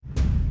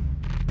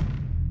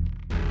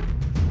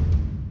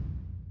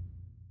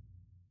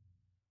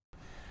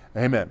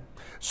Amen.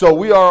 So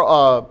we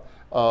are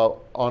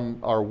on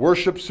our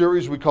worship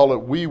series. We call it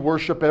We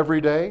Worship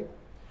Every Day.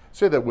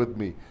 Say that with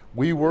me.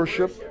 We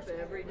worship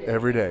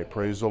every day.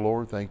 Praise the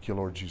Lord. Thank you,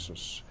 Lord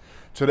Jesus.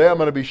 Today I'm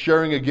going to be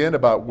sharing again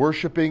about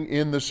worshiping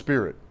in the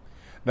Spirit.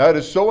 Now it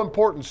is so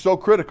important, so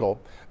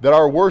critical that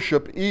our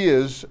worship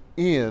is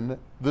in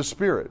the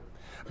Spirit.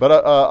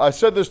 But I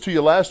said this to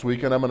you last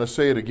week, and I'm going to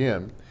say it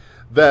again,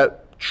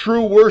 that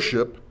true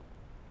worship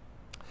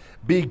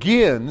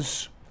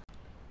begins,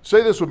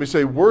 say this with me,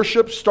 say,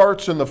 worship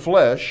starts in the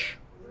flesh,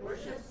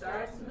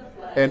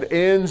 and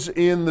ends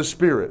in the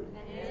Spirit.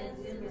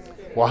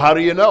 Well, how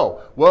do you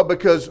know? Well,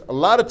 because a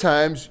lot of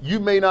times you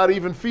may not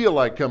even feel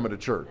like coming to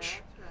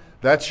church.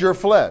 That's your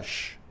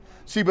flesh.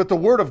 See, but the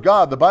Word of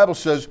God, the Bible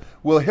says,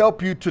 will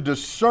help you to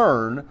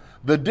discern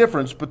the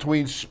difference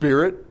between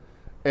spirit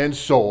and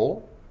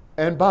soul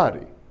and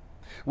body.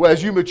 Well,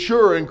 as you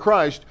mature in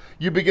Christ,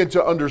 you begin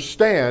to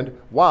understand,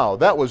 wow,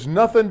 that was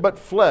nothing but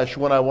flesh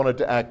when I wanted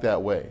to act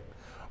that way.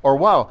 Or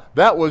wow,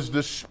 that was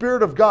the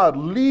Spirit of God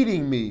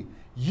leading me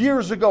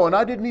years ago, and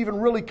I didn't even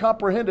really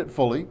comprehend it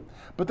fully.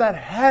 But that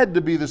had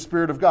to be the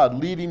Spirit of God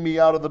leading me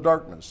out of the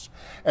darkness.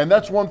 And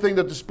that's one thing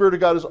that the Spirit of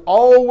God is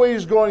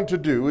always going to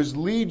do, is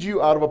lead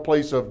you out of a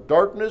place of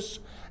darkness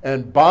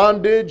and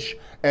bondage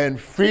and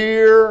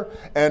fear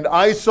and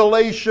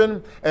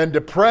isolation and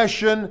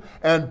depression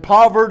and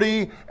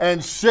poverty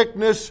and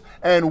sickness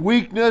and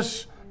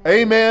weakness.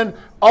 Amen.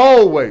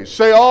 Always.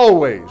 Say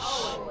always.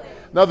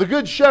 Now the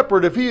Good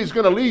Shepherd, if he is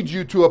going to lead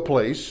you to a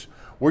place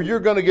where you're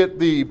going to get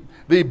the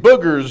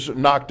boogers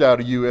knocked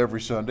out of you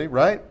every Sunday,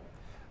 right?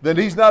 Then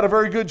he's not a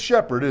very good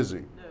shepherd, is he?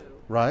 No.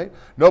 Right?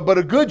 No, but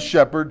a good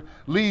shepherd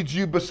leads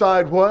you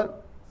beside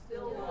what?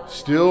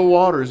 Still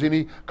waters. And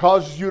he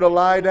causes you to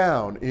lie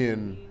down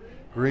in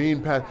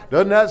green pastures.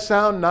 Doesn't that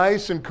sound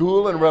nice and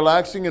cool and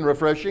relaxing and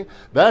refreshing?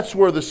 That's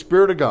where the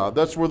Spirit of God,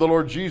 that's where the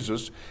Lord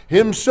Jesus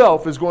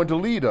himself is going to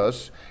lead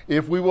us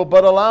if we will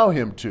but allow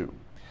him to.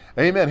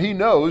 Amen. He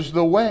knows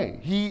the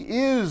way. He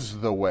is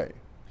the way.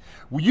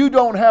 You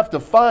don't have to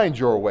find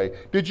your way.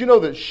 Did you know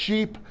that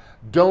sheep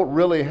don't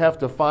really have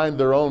to find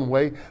their own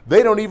way?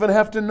 They don't even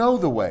have to know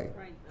the way.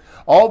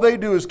 All they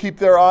do is keep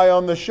their eye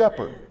on the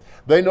shepherd.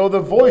 They know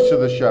the voice of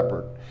the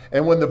shepherd.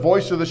 And when the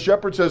voice of the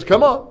shepherd says,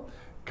 come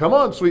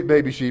on, sweet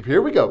baby sheep,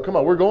 here we go. Come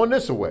on, we're going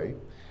this way.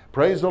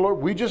 Praise the Lord.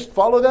 We just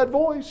follow that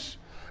voice.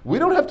 We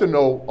don't have to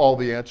know all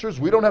the answers.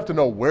 We don't have to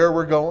know where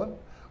we're going,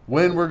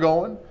 when we're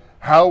going,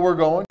 how we're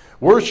going.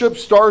 Worship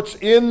starts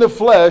in the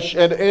flesh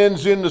and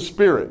ends in the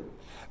Spirit.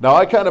 Now,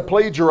 I kind of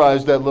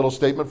plagiarized that little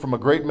statement from a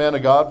great man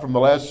of God from the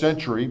last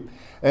century.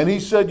 And he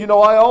said, you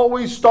know, I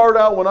always start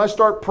out, when I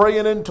start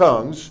praying in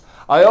tongues,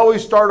 I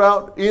always start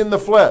out in the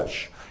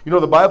flesh. You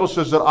know, the Bible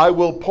says that I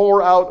will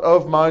pour out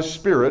of my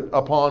Spirit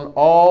upon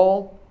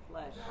all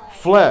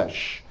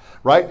flesh.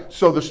 Right?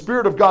 So the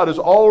Spirit of God is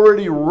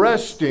already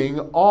resting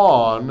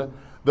on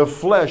the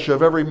flesh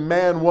of every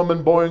man,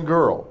 woman, boy, and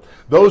girl.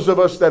 Those of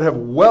us that have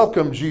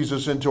welcomed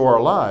Jesus into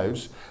our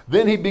lives,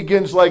 then he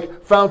begins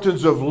like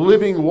fountains of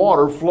living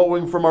water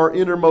flowing from our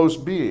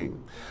innermost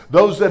being.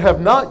 Those that have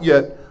not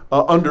yet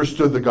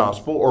understood the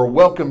gospel or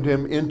welcomed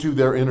him into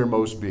their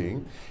innermost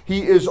being,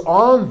 he is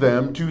on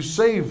them to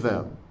save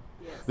them.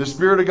 The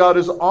Spirit of God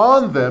is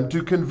on them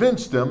to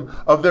convince them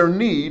of their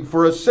need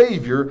for a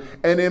Savior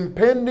and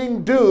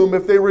impending doom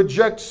if they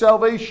reject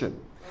salvation.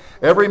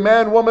 Every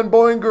man, woman,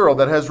 boy, and girl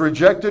that has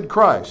rejected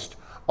Christ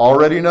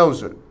already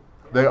knows it.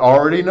 They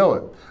already know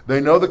it. They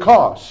know the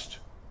cost.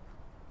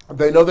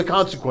 They know the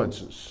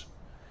consequences.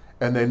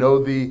 And they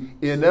know the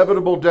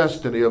inevitable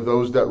destiny of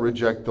those that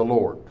reject the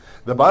Lord.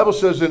 The Bible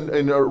says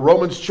in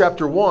Romans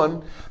chapter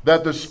 1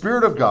 that the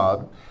Spirit of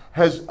God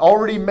has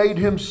already made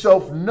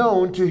himself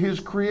known to his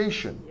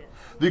creation.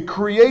 The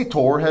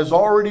Creator has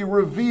already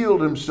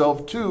revealed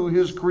himself to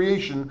his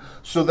creation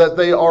so that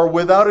they are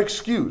without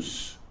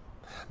excuse.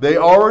 They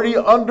already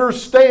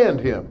understand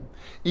him,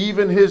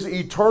 even his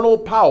eternal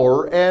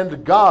power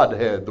and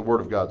Godhead, the Word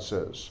of God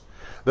says.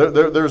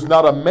 There's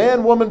not a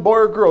man, woman, boy,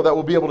 or girl that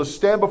will be able to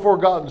stand before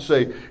God and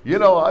say, you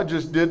know, I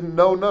just didn't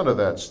know none of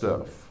that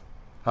stuff.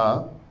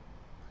 Huh?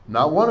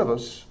 Not one of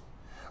us.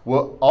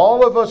 Well,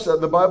 all of us,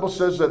 the Bible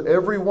says that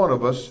every one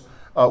of us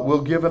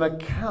will give an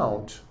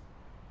account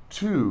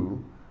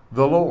to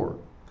the Lord.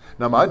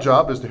 Now, my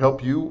job is to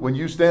help you when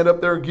you stand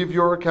up there and give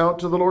your account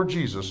to the Lord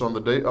Jesus on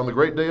the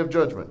great day of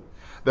judgment,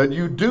 that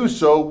you do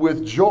so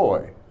with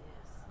joy.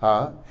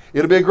 Huh?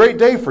 It'll be a great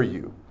day for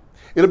you.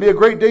 It'll be a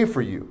great day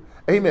for you.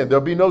 Amen.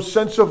 There'll be no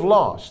sense of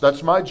loss.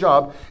 That's my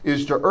job,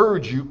 is to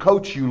urge you,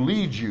 coach you,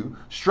 lead you,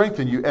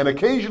 strengthen you, and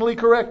occasionally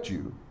correct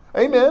you.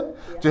 Amen.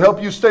 Yeah. To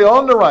help you stay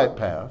on the right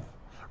path,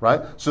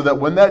 right? So that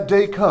when that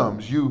day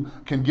comes, you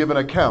can give an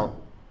account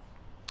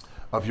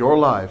of your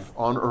life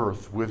on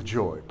earth with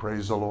joy.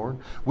 Praise the Lord.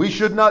 We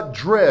should not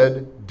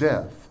dread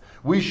death.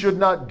 We should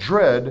not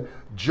dread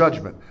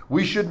judgment.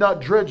 We should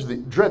not dread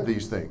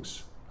these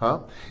things.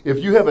 Huh? If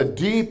you have a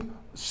deep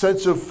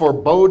sense of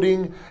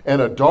foreboding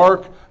and a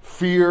dark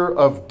fear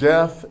of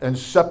death and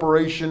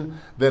separation,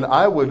 then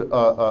I would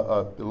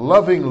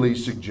lovingly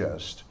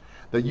suggest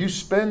that you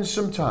spend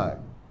some time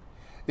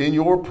in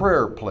your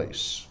prayer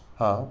place,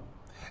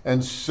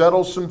 and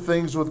settle some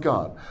things with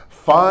God.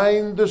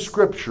 Find the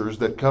scriptures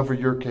that cover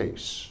your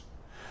case.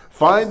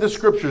 Find the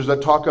scriptures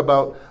that talk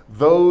about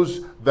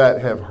those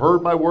that have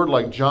heard my word,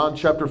 like John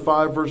chapter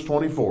 5, verse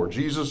 24.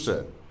 Jesus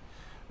said,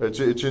 it's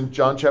in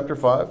John chapter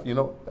 5. You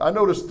know, I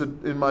noticed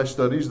that in my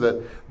studies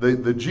that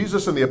the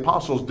Jesus and the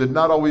apostles did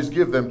not always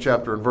give them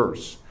chapter and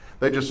verse.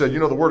 They just said, you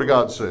know, the word of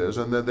God says,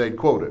 and then they'd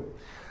quote it.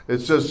 It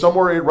says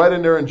somewhere right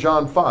in there in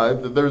John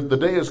 5 that the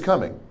day is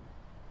coming.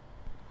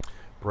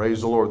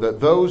 Praise the Lord.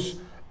 That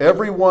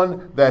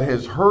everyone that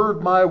has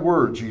heard my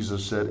word,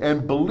 Jesus said,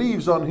 and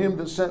believes on him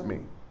that sent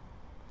me,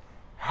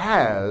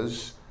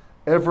 has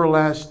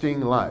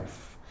everlasting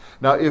life.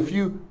 Now, if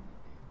you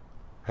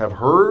have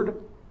heard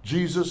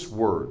Jesus'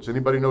 words,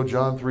 anybody know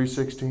John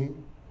 3:16?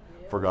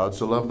 For God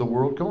so loved the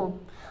world, come on,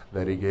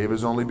 that he gave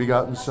his only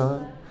begotten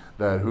Son,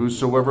 that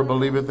whosoever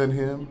believeth in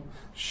him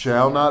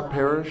shall not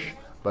perish,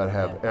 but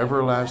have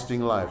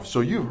everlasting life.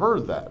 So you've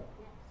heard that.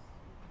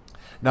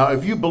 Now,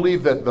 if you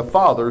believe that the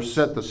Father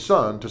sent the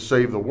Son to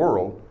save the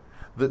world,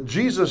 that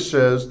Jesus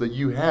says that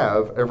you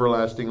have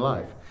everlasting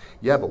life.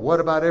 Yeah, but what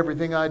about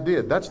everything I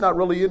did? That's not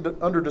really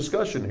under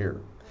discussion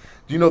here.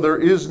 Do you know there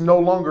is no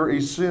longer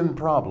a sin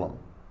problem?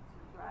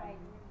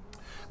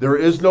 There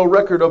is no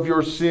record of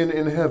your sin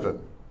in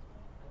heaven.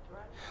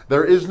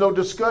 There is no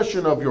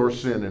discussion of your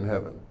sin in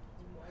heaven.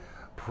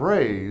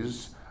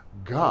 Praise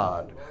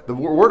God. The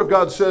Word of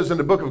God says in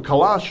the book of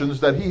Colossians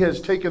that he has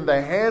taken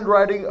the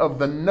handwriting of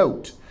the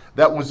note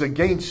that was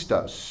against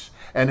us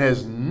and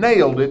has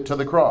nailed it to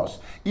the cross.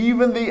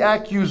 Even the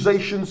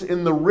accusations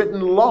in the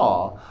written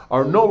law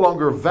are no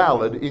longer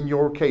valid in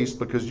your case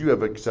because you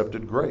have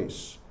accepted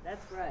grace.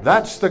 That's right.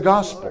 That's the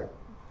gospel.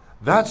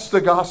 That's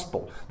the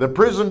gospel. The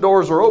prison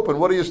doors are open.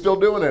 What are you still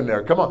doing in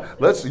there? Come on,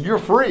 you're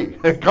free.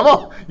 Come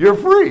on, you're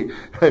free.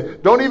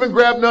 Don't even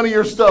grab none of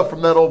your stuff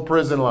from that old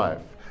prison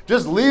life.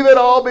 Just leave it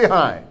all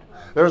behind.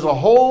 There's a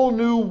whole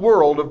new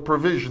world of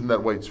provision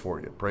that waits for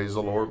you. Praise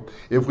the Lord.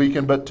 If we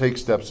can but take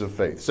steps of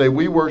faith. Say,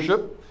 we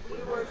worship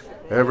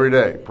every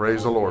day.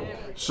 Praise the Lord.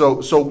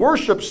 So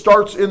worship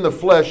starts in the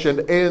flesh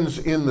and ends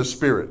in the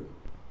spirit.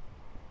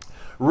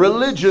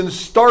 Religion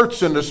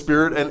starts in the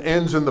spirit and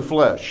ends in the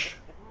flesh.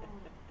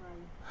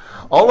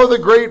 All of the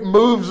great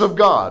moves of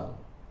God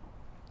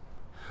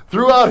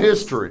throughout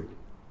history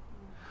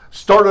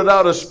started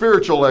out as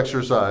spiritual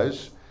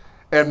exercise,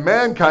 and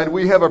mankind,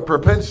 we have a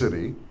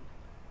propensity,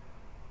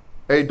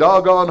 a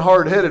doggone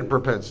hard-headed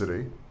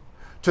propensity,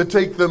 to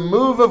take the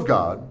move of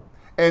God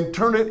and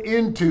turn it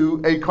into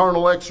a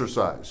carnal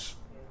exercise.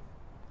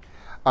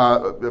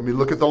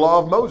 Look at the law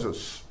of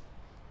Moses.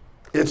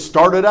 It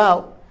started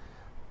out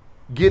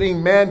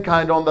getting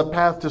mankind on the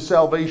path to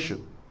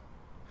salvation.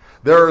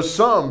 There are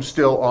some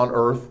still on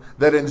earth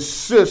that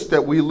insist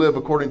that we live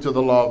according to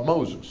the law of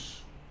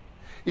Moses,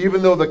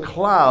 even though the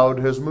cloud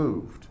has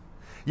moved.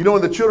 You know,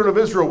 when the children of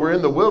Israel were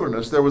in the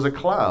wilderness, there was a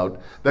cloud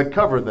that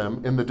covered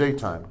them in the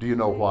daytime. Do you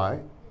know why?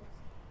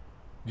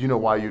 Do you know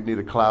why you'd need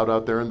a cloud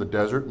out there in the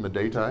desert in the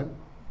daytime?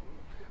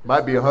 It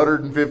might be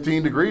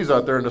 115 degrees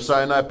out there in the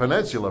Sinai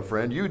Peninsula,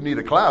 friend. You'd need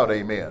a cloud,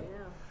 amen.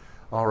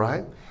 All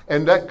right?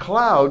 And that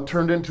cloud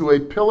turned into a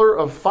pillar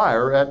of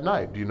fire at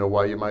night. Do you know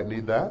why you might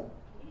need that?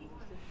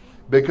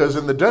 Because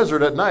in the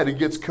desert at night, it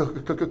gets cold.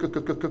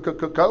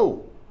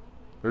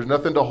 There's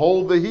nothing to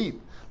hold the heat.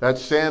 That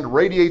sand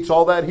radiates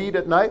all that heat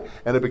at night,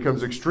 and it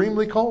becomes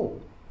extremely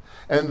cold.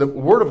 And the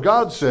Word of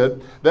God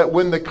said that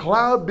when the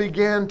cloud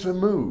began to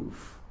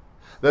move,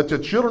 that the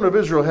children of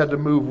Israel had to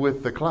move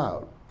with the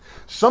cloud.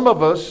 Some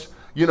of us,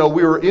 you know,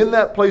 we were in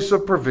that place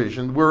of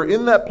provision. We were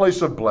in that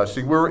place of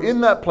blessing. We were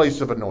in that place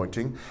of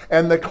anointing,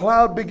 and the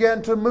cloud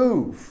began to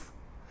move.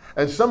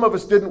 And some of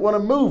us didn't want to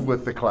move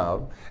with the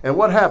cloud. And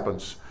what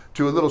happens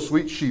to a little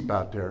sweet sheep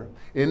out there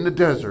in the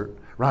desert,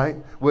 right,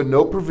 with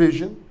no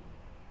provision,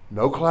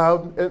 no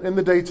cloud in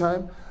the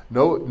daytime,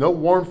 no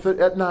warmth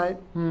at night?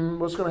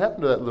 What's going to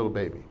happen to that little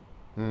baby?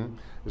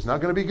 It's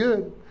not going to be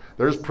good.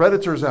 There's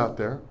predators out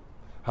there.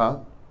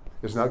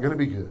 It's not going to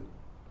be good.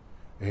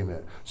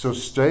 Amen. So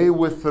stay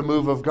with the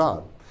move of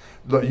God.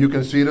 You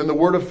can see it in the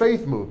Word of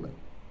Faith movement.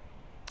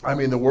 I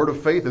mean, the Word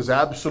of Faith is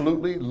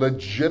absolutely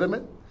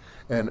legitimate.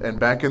 And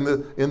back in the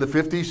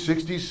 50s,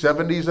 60s,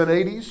 70s, and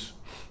 80s,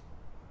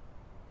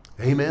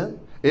 amen,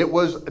 it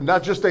was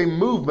not just a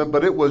movement,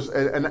 but it was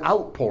an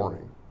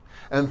outpouring.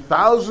 And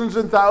thousands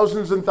and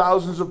thousands and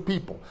thousands of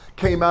people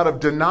came out of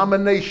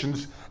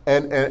denominations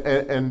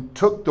and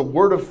took the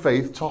Word of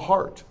Faith to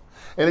heart.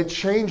 And it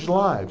changed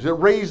lives. It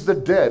raised the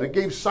dead. It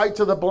gave sight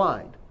to the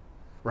blind,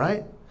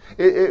 right?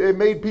 It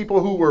made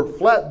people who were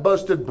flat,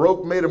 busted,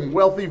 broke, made them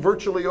wealthy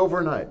virtually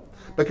overnight,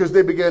 because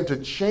they began to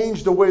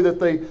change the way that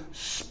they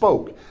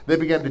spoke. They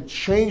began to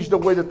change the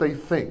way that they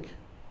think.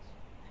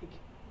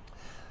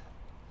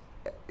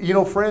 You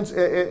know, friends,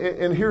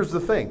 and here's the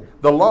thing.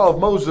 The law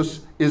of Moses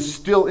is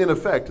still in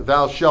effect.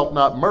 Thou shalt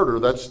not murder.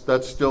 That's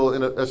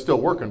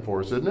still working for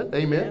us, isn't it?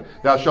 Amen.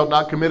 Yeah. Thou shalt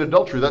not commit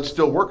adultery. That's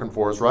still working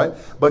for us, right?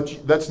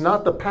 But that's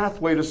not the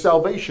pathway to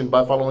salvation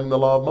by following the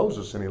law of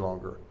Moses any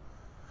longer.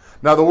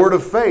 Now, the word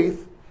of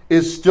faith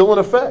is still in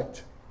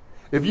effect.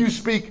 If you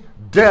speak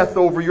death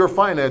over your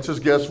finances,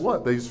 guess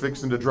what? They's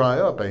fixing to dry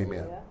up.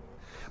 Amen.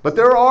 But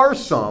there are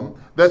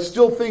some that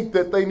still think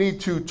that they need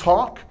to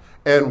talk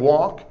and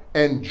walk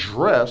and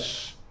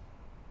dress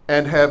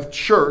and have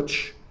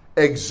church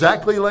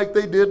exactly like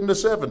they did in the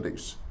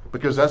 70s.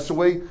 Because that's the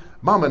way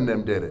Mom and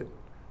them did it.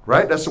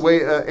 Right? That's the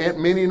way Aunt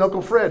Minnie and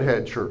Uncle Fred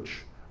had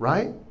church.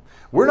 Right?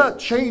 We're not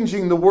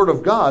changing the Word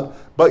of God,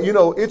 but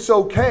it's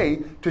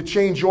okay to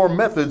change your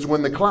methods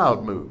when the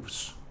cloud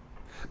moves.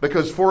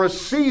 Because for a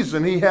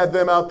season, he had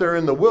them out there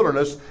in the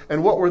wilderness,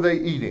 and what were they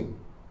eating?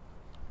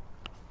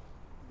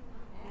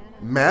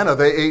 Manna.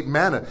 They ate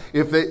manna.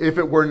 If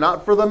it were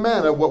not for the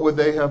manna, what would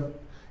they have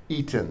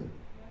eaten?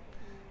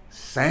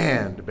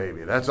 Sand,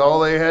 baby. That's all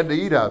they had to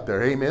eat out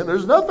there. Amen.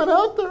 There's nothing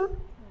out there.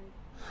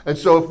 And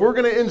so if we're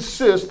going to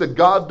insist that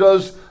God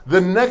does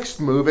the next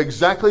move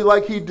exactly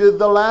like he did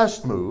the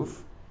last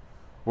move,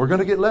 we're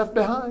going to get left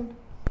behind.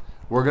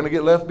 We're going to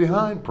get left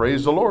behind.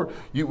 Praise the Lord.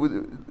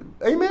 Amen?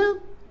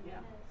 Yeah.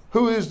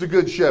 Who is the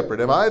good shepherd?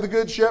 Am I the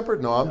good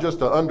shepherd? No, I'm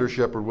just an under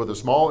shepherd with a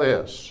small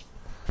s.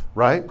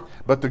 Right?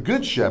 But the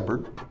good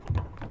shepherd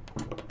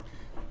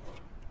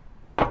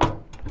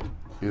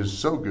is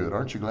so good.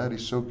 Aren't you glad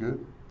he's so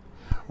good?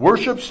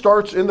 Worship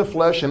starts in the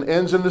flesh and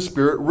ends in the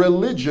spirit.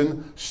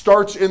 Religion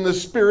starts in the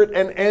spirit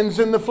and ends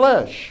in the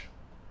flesh.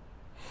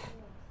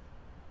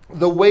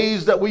 The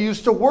ways that we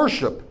used to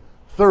worship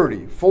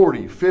 30,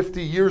 40,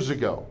 50 years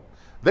ago,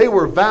 they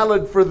were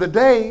valid for the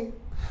day.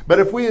 But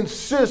if we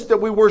insist that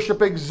we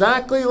worship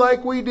exactly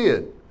like we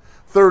did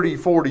 30,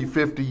 40,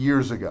 50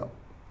 years ago.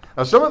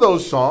 Now, some of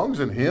those songs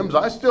and hymns,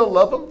 I still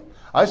love them.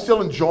 I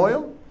still enjoy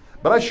them.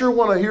 But I sure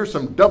want to hear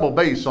some double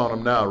bass on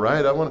them now,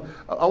 right? I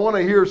want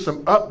to hear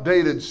some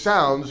updated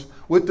sounds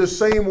with the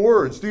same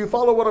words. Do you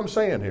follow what I'm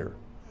saying here?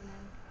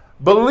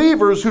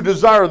 Believers who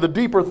desire the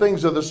deeper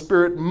things of the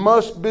Spirit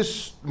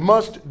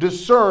must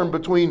discern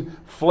between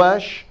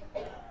flesh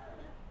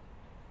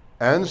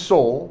and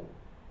soul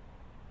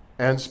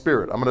and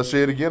spirit. I'm going to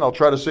say it again. I'll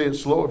try to say it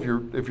slow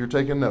if you're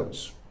taking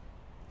notes.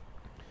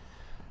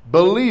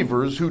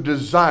 Believers who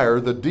desire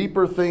the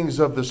deeper things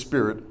of the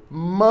Spirit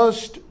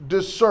must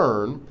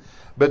discern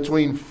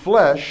between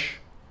flesh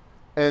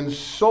and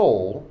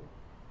soul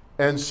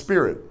and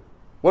spirit.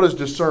 What does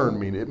discern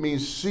mean? It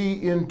means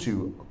see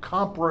into,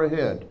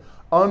 comprehend,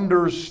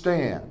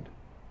 understand.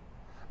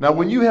 Now,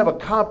 when you have a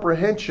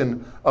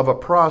comprehension of a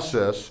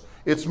process,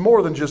 it's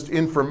more than just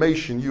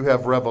information. You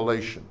have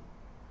revelation,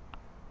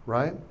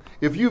 right?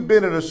 If you've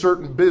been in a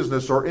certain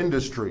business or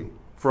industry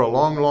for a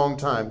long, long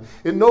time,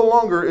 it no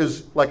longer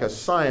is like a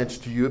science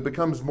to you. It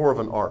becomes more of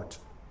an art.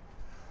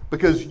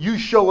 Because you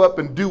show up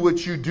and do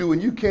what you do,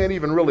 and you can't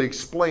even really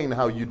explain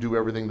how you do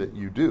everything that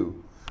you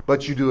do.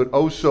 But you do it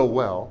oh so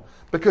well,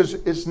 because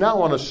it's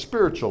now on a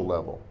spiritual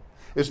level.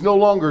 It's no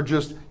longer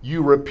just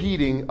you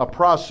repeating a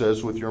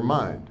process with your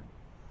mind.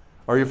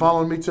 Are you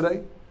following me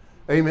today?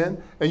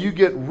 Amen? And you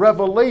get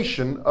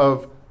revelation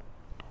of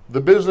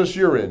the business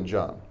you're in,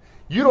 John.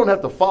 You don't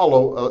have to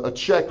follow a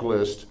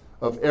checklist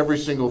of every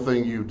single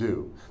thing you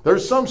do.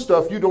 There's some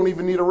stuff you don't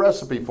even need a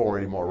recipe for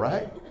anymore,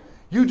 right?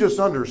 You just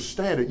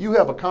understand it. You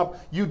have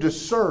you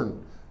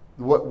discern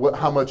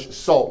how much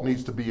salt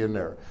needs to be in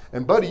there.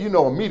 And buddy, you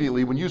know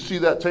immediately when you see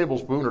that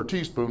tablespoon or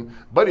teaspoon,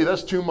 buddy,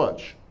 that's too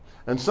much.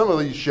 And some of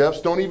these chefs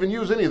don't even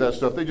use any of that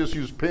stuff. They just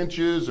use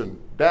pinches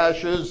and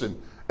dashes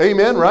and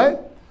amen, right?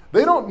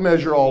 They don't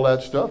measure all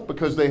that stuff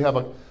because they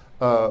have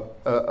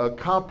a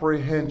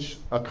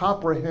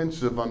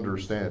comprehensive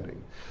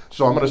understanding.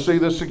 So I'm going to say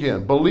this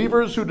again.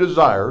 Believers who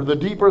desire the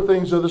deeper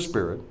things of the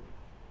Spirit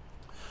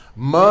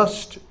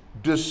must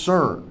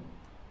discern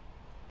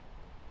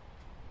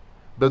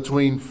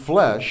between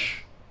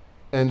flesh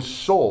and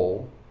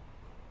soul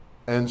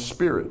and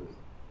spirit.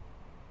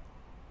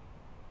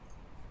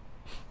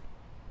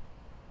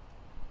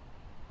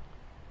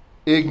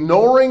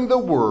 Ignoring the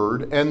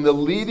Word and the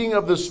leading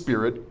of the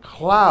Spirit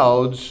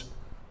clouds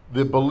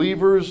the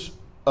believer's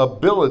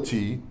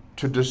ability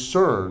to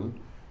discern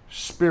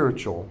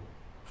spiritual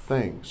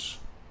things.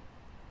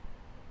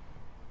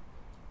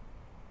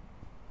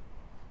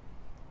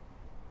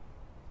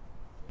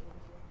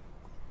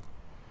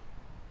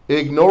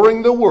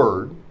 Ignoring the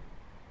Word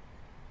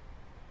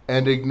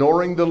and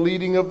ignoring the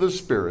leading of the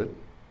Spirit,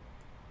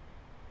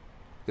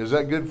 is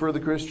that good for the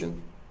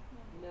Christian?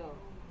 No.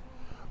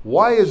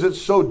 Why is it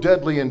so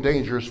deadly and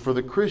dangerous for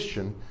the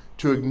Christian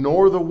to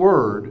ignore the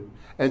Word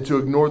and to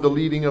ignore the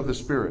leading of the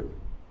Spirit?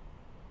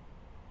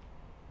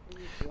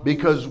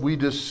 Because we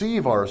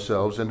deceive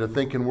ourselves into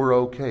thinking we're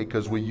okay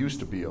because we used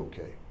to be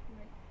okay.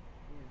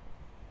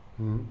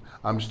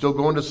 I'm still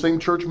going to sing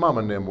church Mom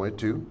and them went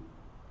to.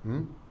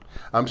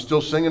 I'm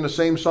still singing the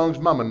same songs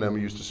Mom and them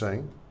used to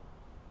sing.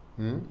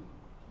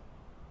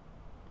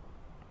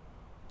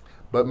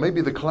 But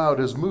maybe the cloud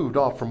has moved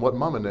off from what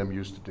Mom and them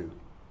used to do.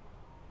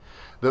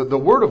 The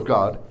Word of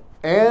God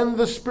and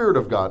the Spirit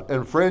of God.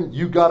 And friend,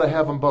 you got to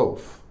have them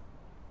both.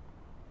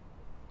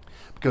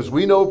 Because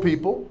we know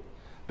people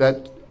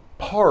that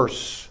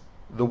parse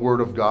the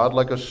Word of God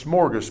like a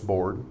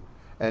smorgasbord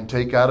and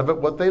take out of it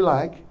what they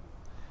like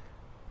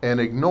and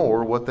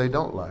ignore what they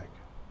don't like.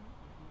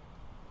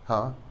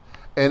 Huh?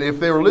 And if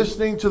they were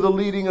listening to the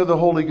leading of the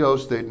Holy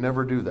Ghost, they'd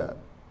never do that.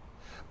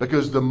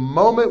 Because the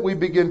moment we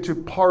begin to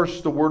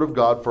parse the Word of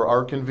God for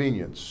our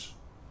convenience,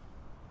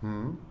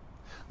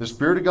 the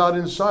Spirit of God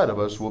inside of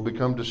us will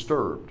become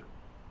disturbed.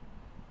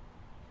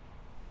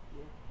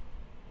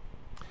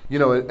 You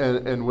know,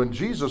 and when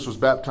Jesus was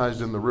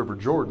baptized in the River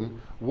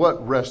Jordan,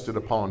 what rested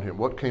upon him?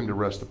 What came to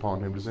rest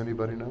upon him? Does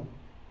anybody know?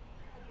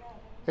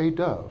 A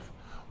dove.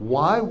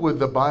 Why would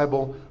the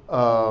Bible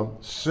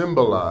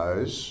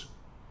symbolize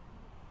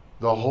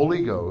the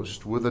Holy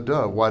Ghost with a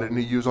dove? Why didn't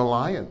he use a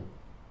lion?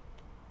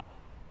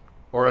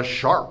 Or a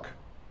shark?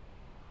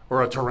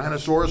 Or a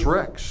Tyrannosaurus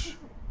Rex?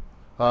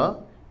 Huh?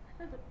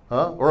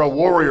 Or a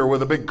warrior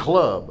with a big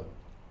club?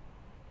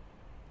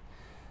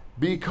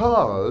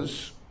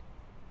 Because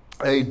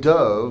a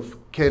dove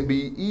can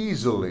be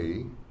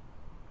easily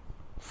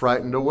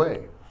frightened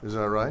away. Isn't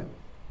that right?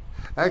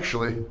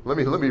 Actually, let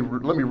me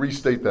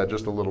restate that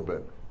just a little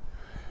bit.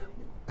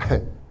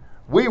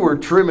 We were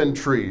trimming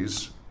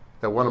trees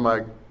at one of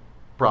my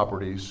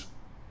properties,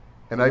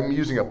 and I'm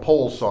using a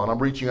pole saw, and I'm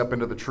reaching up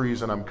into the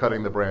trees and I'm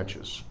cutting the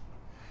branches.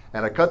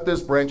 And I cut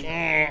this branch,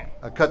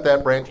 I cut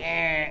that branch,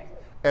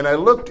 and I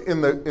looked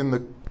in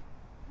the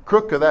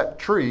crook of that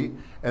tree,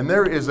 and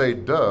there is a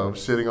dove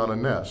sitting on a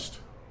nest.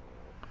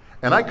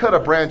 And I cut a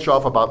branch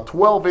off about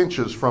 12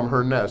 inches from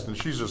her nest, and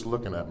she's just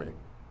looking at me.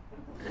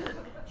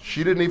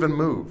 She didn't even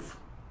move.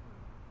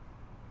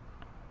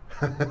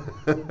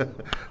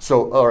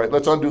 So, all right,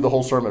 let's undo the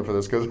whole sermon for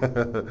this, because,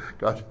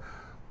 gosh.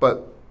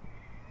 But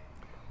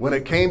when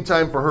it came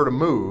time for her to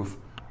move,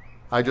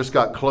 I just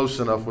got close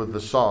enough with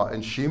the saw,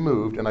 and she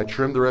moved, and I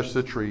trimmed the rest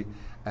of the tree,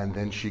 and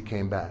then she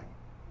came back.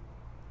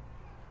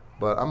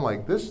 But I'm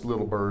like, this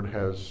little bird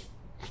has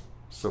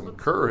some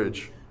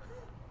courage.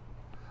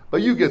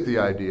 But you get the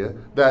idea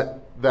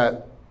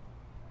that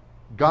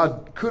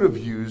God could have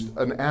used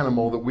an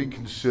animal that we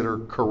consider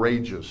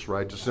courageous,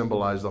 right, to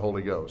symbolize the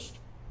Holy Ghost.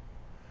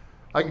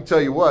 I can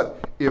tell you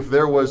what, if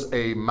there was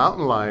a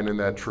mountain lion in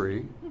that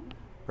tree,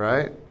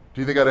 right, do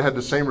you think I'd have had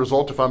the same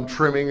result if I'm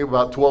trimming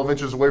about 12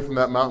 inches away from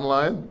that mountain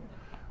lion?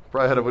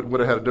 Probably would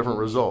have had a different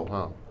result,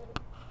 huh?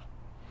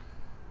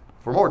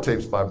 For more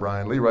tapes by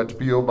Brian Lee, write to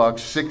P.O.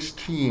 Box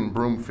 16,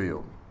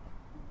 Broomfield.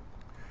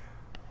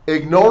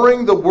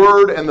 Ignoring the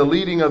Word and the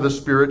leading of the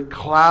Spirit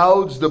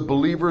clouds the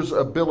believer's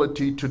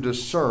ability to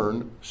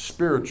discern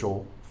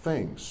spiritual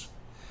things,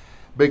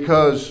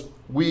 because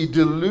we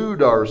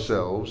delude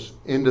ourselves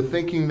into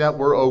thinking that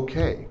we're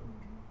okay.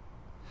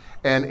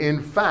 And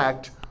in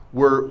fact,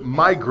 we're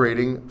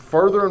migrating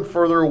further and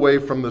further away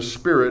from the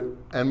Spirit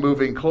and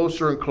moving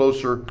closer and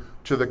closer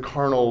to the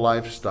carnal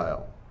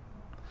lifestyle.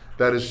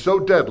 That is so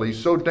deadly,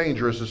 so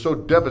dangerous, and so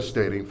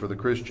devastating for the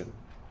Christian.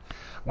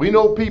 We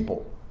know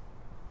people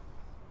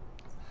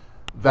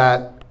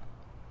that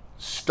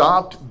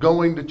stopped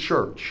going to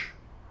church.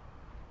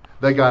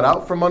 They got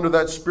out from under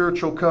that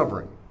spiritual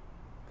covering,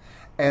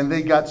 and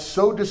they got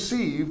so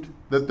deceived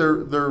that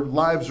their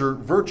lives are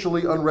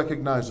virtually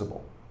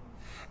unrecognizable.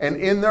 And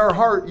in their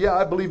heart, yeah,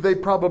 I believe they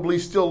probably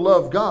still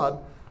love God,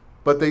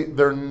 but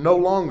they're no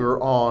longer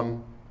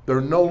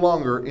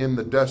in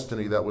the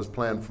destiny that was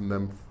planned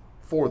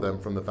for them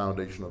from the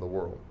foundation of the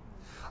world.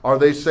 Are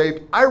they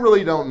saved? I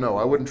really don't know.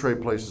 I wouldn't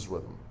trade places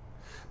with them.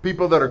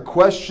 People that are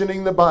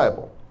questioning the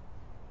Bible.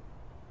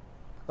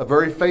 A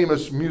very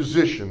famous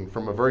musician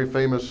from a very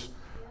famous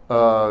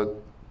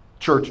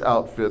church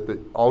outfit that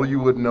all you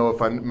would know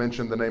if I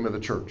mentioned the name of the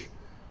church,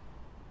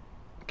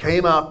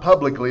 came out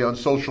publicly on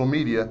social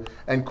media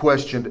and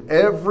questioned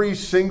every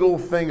single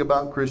thing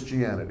about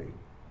Christianity.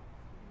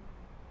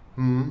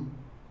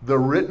 The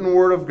written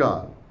Word of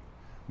God,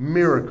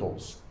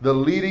 miracles, the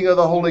leading of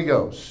the Holy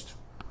Ghost.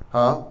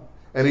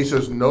 And he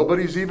says,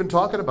 nobody's even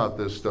talking about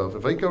this stuff.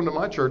 If they come to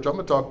my church, I'm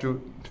going to talk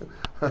to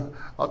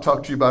I'll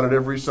talk to you about it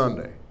every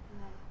Sunday.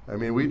 I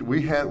mean,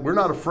 we're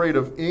not afraid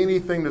of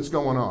anything that's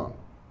going on.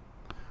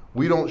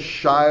 We don't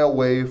shy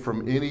away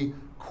from any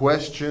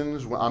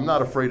questions. I'm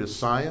not afraid of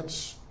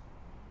science.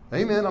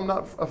 Amen. I'm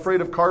not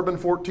afraid of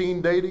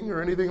carbon-14 dating or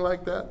anything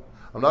like that.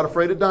 I'm not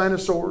afraid of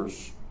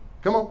dinosaurs.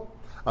 Come on.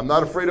 I'm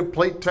not afraid of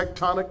plate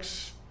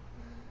tectonics.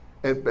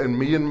 And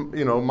me and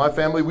my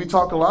family, we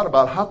talk a lot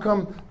about how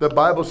come the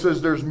Bible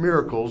says there's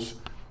miracles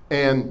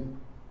and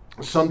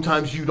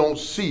sometimes you don't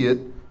see it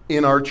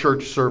in our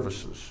church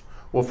services.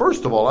 Well,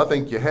 first of all, I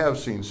think you have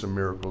seen some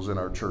miracles in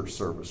our church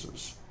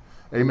services.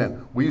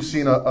 Amen. We've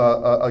seen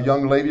a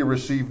young lady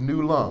receive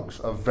new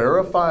lungs, a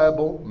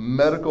verifiable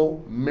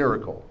medical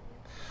miracle.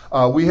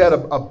 We had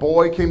a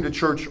boy came to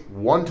church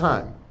one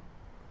time,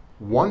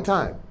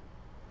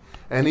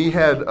 and he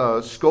had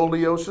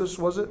scoliosis,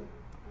 was it?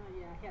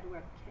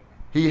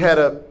 He had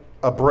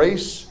a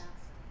brace.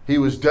 He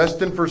was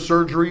destined for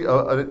surgery,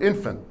 an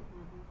infant,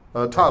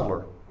 a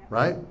toddler,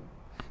 right?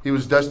 He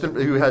was destined,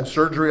 he had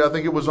surgery, I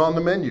think it was on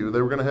the menu.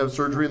 They were going to have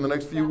surgery in the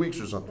next few weeks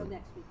or something.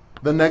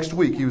 The next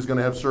week he was going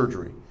to have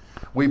surgery.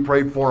 We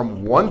prayed for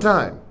him one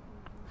time.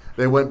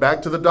 They went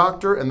back to the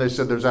doctor and they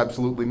said there's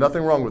absolutely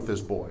nothing wrong with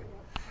this boy.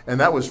 And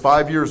that was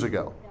 5 years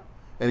ago.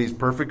 And he's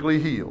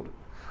perfectly healed.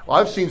 Well,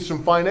 I've seen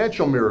some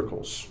financial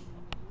miracles.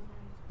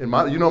 In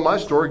my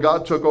story,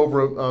 God took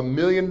over $1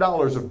 million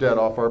of debt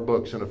off our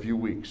books in a few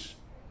weeks.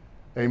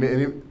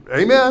 Amen.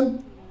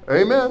 Amen.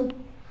 Amen.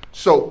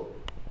 So,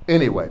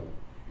 anyway,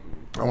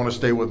 I want to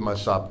stay with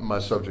my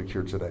subject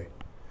here today.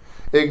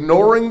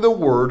 Ignoring the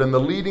word and the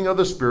leading of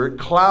the Spirit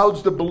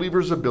clouds the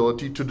believer's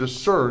ability to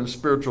discern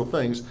spiritual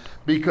things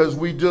because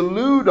we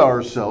delude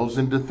ourselves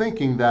into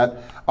thinking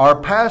that our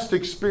past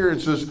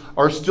experiences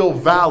are still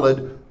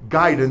valid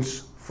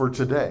guidance for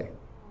today.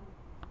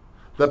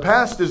 The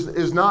past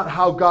is not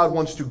how God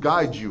wants to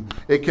guide you.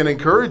 It can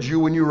encourage you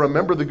when you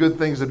remember the good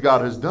things that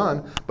God has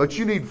done, but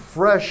you need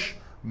fresh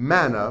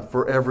manna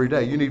for every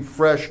day. You need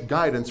fresh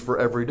guidance for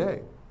every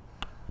day.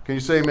 Can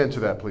you say amen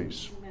to that,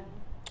 please? Amen.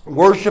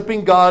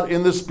 Worshiping God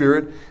in the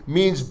Spirit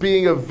means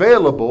being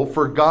available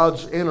for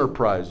God's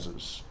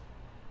enterprises.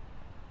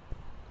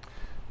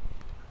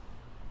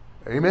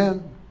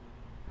 Amen.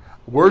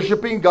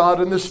 Worshiping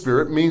God in the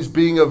Spirit means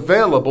being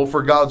available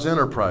for God's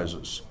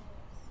enterprises.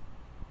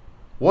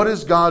 What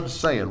is God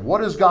saying?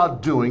 What is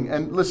God doing?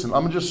 And listen,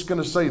 I'm just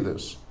going to say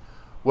this.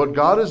 What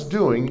God is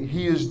doing,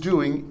 He is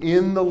doing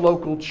in the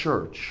local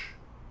church.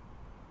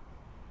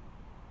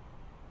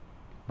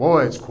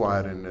 Boy, it's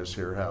quiet in this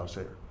here house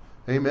here.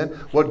 Amen.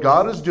 What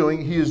God is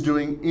doing, He is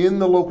doing in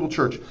the local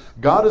church.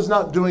 God is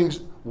not doing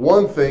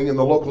one thing in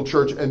the local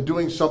church and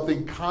doing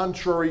something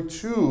contrary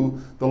to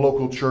the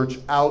local church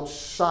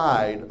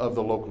outside of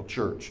the local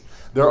church.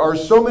 There are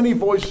so many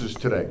voices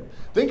today.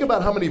 Think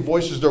about how many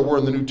voices there were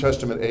in the New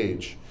Testament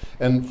age.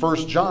 And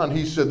 1 John,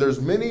 he said,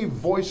 there's many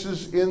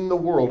voices in the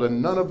world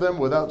and none of them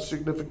without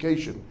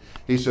signification.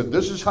 He said,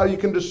 this is how you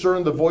can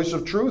discern the voice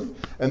of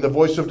truth and the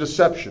voice of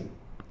deception.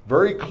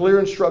 Very clear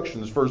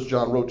instructions 1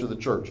 John wrote to the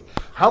church.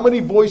 How many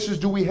voices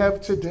do we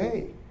have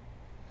today?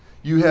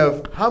 You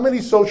have how many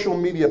social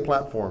media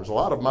platforms? A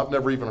lot of them I've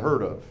never even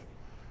heard of.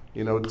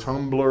 You know,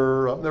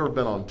 Tumblr. I've never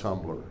been on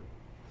Tumblr.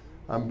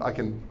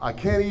 I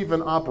can't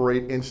even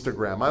operate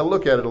Instagram. I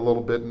look at it a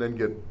little bit and then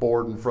get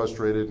bored and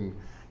frustrated and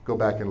go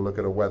back and look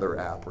at a weather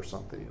app or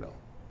something, you know.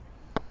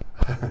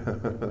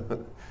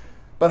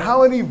 But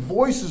how many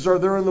voices are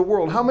there in the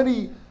world? How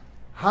many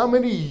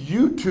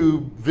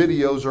YouTube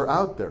videos are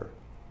out there?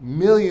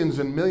 Millions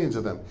and millions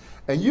of them.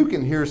 And you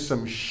can hear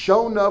some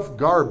show-nuff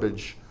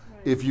garbage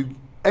if you...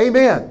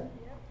 Amen.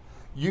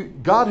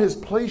 God has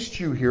placed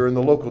you here in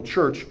the local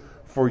church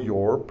for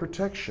your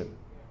protection.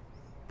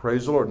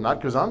 Praise the Lord. Not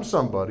because I'm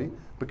somebody,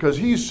 because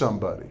He's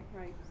somebody.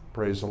 Right.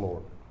 Praise the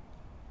Lord.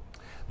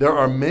 There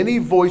are many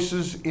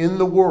voices in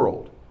the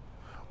world.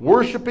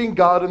 Worshiping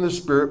God in the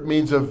Spirit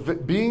means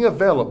being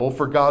available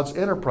for God's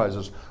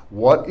enterprises.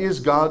 What is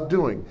God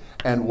doing?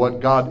 And what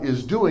God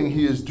is doing,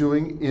 He is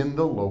doing in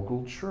the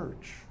local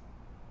church.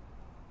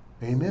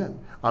 Amen.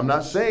 I'm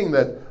not saying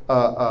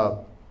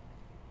that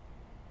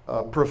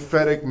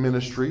prophetic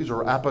ministries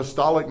or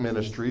apostolic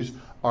ministries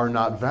are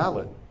not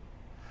valid,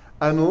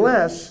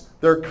 unless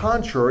they're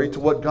contrary to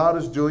what God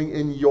is doing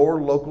in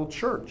your local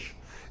church.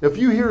 If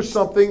you hear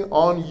something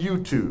on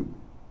YouTube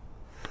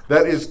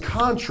that is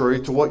contrary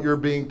to what you're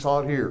being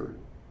taught here,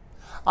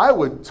 I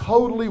would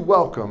totally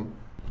welcome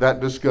that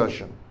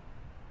discussion.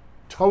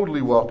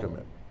 Totally welcome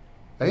it.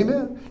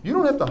 Amen. You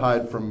don't have to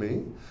hide from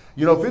me.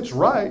 You know, if it's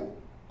right,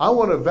 I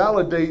want to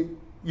validate,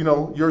 you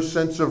know, your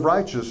sense of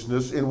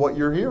righteousness in what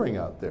you're hearing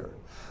out there.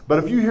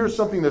 But if you hear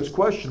something that's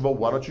questionable,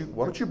 why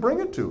don't you bring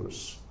it to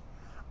us?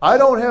 I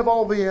don't have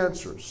all the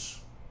answers.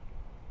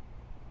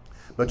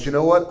 But you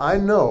know what? I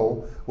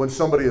know when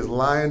somebody is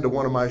lying to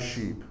one of my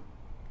sheep.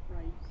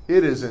 Right.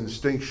 It is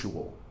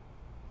instinctual.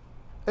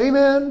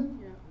 Amen.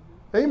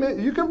 Yeah.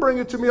 Amen. You can bring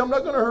it to me. I'm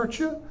not going to hurt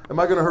you. Am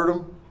I going to hurt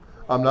them?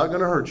 I'm not going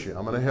to hurt you.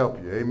 I'm going to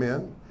help you.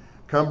 Amen.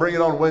 Come bring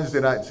it on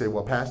Wednesday night and say,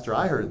 well, Pastor,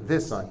 I heard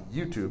this on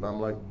YouTube.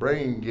 I'm like,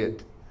 bring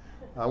it.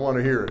 I want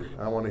to hear it.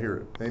 I want to hear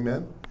it.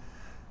 Amen.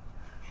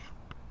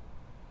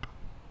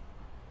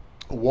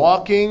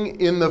 Walking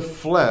in the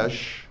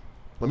flesh,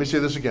 let me say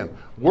this again.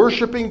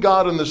 Worshiping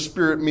God in the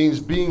Spirit means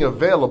being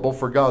available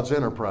for God's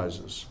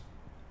enterprises.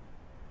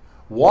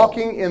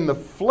 Walking in the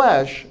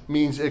flesh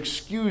means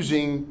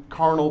excusing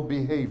carnal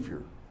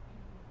behavior.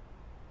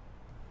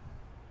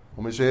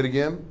 Let me say it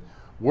again.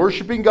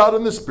 Worshiping God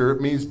in the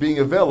Spirit means being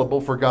available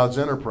for God's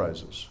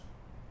enterprises.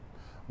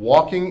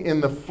 Walking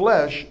in the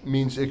flesh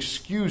means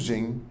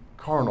excusing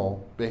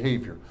carnal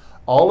behavior.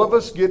 All of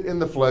us get in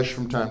the flesh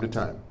from time to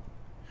time.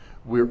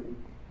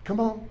 Come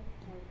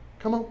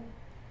on.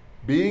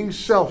 Being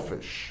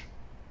selfish,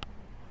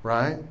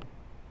 right?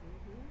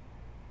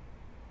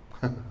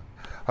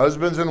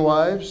 Husbands and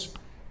wives,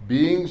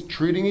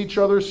 treating each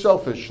other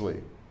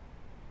selfishly.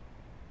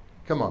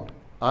 Come on.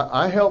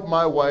 I help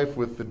my wife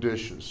with the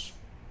dishes.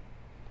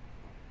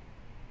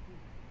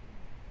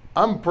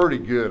 I'm pretty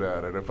good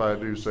at it, if I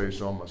do say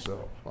so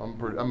myself. I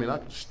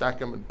can stack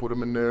them and put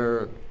them in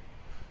there,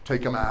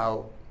 take them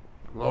out.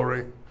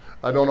 Glory.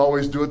 I don't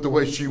always do it the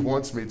way she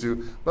wants me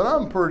to, but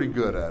I'm pretty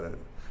good at it.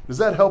 Does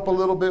that help a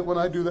little bit when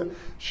I do that?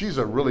 She's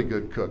a really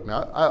good cook.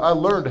 Now, I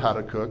learned how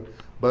to cook,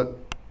 but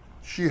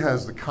she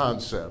has the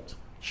concept.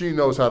 She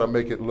knows how to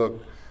make it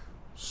look.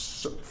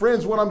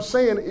 Friends, what I'm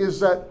saying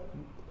is that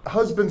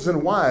husbands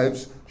and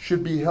wives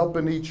should be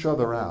helping each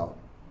other out.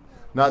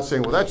 Not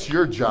saying, well, that's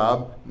your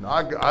job.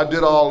 I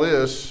did all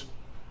this,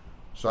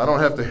 so I don't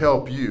have to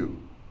help you.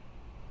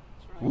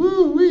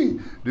 Woo-wee.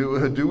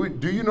 Do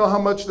you know how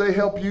much they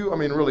help you? I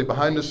mean, really,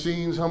 behind the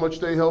scenes, how much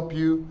they help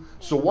you?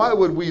 So why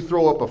would we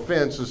throw up a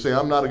fence and say,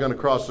 I'm not going to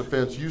cross the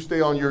fence. You stay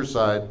on your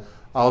side.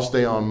 I'll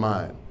stay on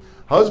mine.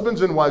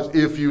 Husbands and wives,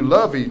 if you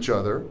love each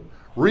other,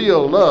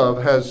 real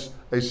love has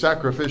a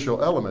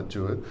sacrificial element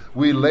to it.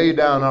 We lay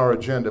down our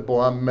agenda.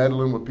 Boy, I'm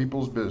meddling with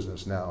people's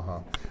business now, huh?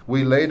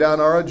 We lay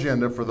down our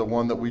agenda for the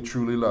one that we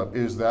truly love.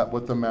 Is that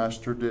what the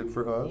Master did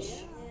for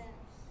us?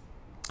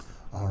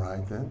 All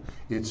right, then.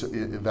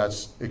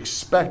 That's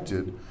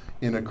expected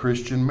in a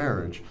Christian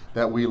marriage,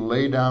 that we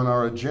lay down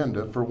our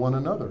agenda for one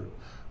another.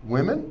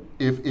 Women,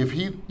 if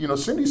he,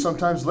 Cindy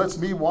sometimes lets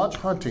me watch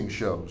hunting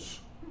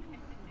shows.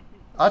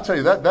 I tell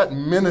you, that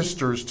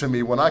ministers to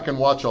me when I can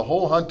watch a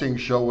whole hunting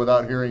show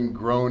without hearing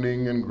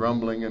groaning and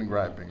grumbling and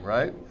griping,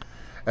 right?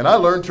 And I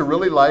learned to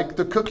really like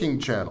the cooking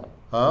channel,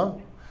 huh?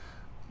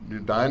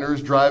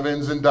 Diners,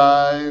 drive-ins and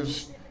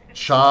dives,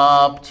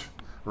 Chopped,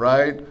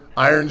 right?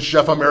 Iron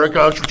Chef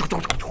America,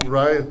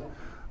 right?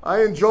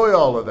 I enjoy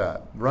all of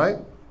that, right?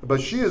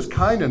 But she is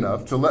kind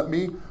enough to let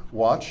me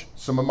watch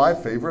some of my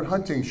favorite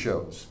hunting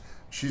shows.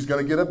 She's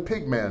going to get a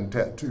pigman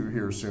tattoo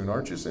here soon,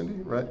 aren't you,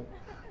 Cindy? Right?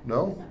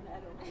 No?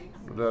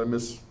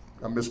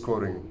 I'm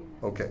misquoting.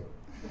 Okay.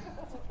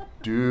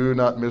 Do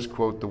not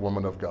misquote the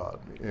woman of God.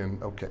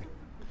 Okay.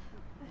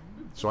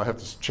 So I have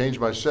to change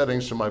my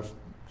settings so my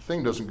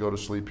thing doesn't go to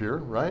sleep here,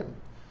 right?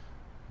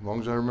 As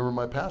long as I remember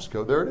my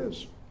passcode. There it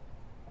is.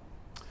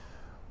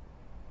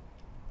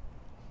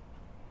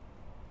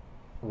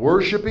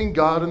 Worshiping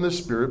God in the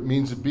Spirit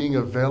means being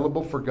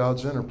available for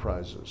God's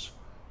enterprises.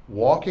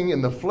 Walking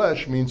in the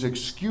flesh means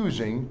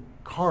excusing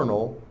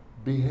carnal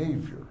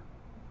behavior.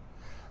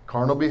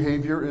 Carnal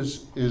behavior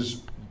is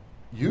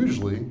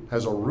usually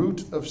has a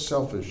root of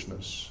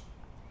selfishness.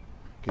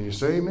 Can you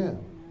say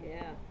amen?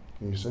 Yeah.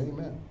 Can you say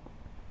amen?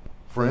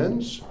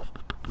 Friends,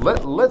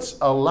 let's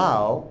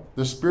allow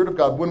the Spirit of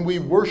God, when we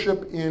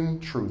worship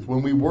in truth,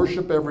 when we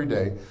worship every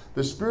day,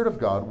 the Spirit of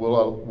God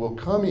will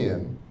come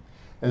in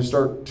and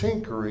start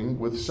tinkering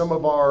with some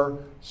of our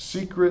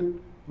secret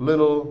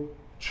little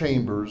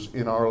chambers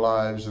in our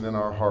lives and in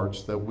our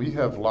hearts that we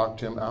have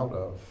locked him out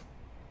of.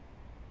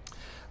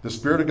 The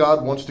Spirit of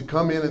God wants to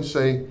come in and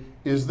say,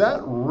 is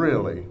that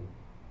really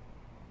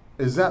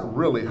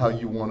how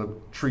you want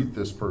to treat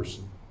this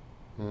person?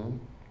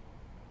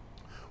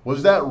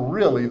 Was that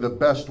really the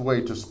best way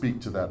to speak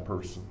to that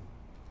person?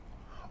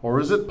 Or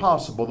is it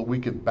possible that we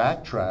could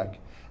backtrack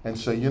and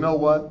say, you know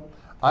what?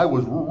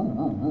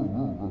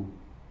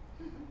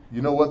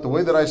 You know what? The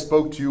way that I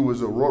spoke to you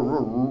was it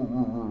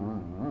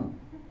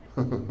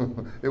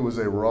was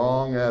a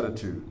wrong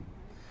attitude.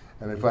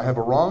 And if I have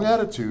a wrong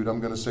attitude,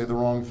 I'm going to say the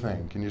wrong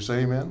thing. Can you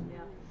say amen?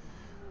 Yeah.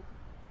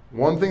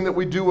 One thing that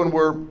we do when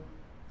we're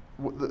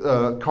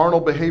carnal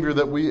behavior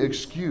that we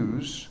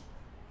excuse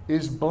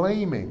is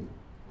blaming.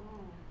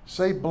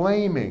 Say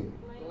blaming.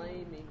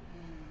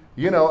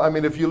 You know, I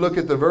mean, if you look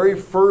at the very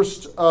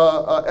first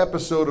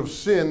episode of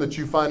sin that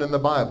you find in the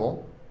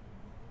Bible,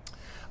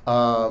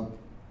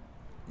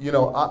 you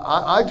know,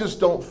 I just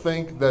don't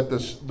think that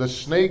the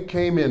snake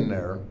came in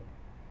there,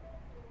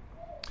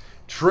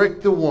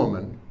 tricked the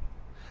woman,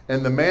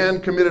 and the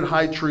man committed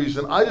high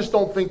treason. I just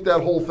don't think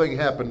that whole thing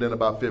happened in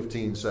about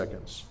 15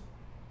 seconds.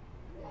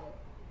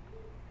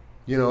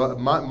 You know,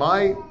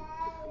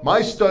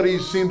 my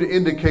studies seem to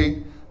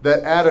indicate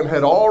that Adam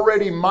had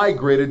already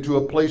migrated to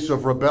a place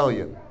of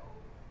rebellion.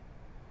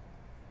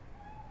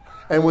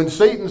 And when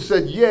Satan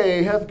said,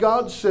 yea, hath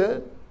God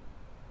said,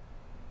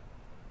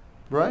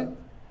 right?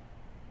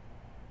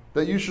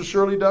 That you shall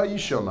surely die, ye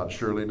shall not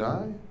surely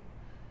die.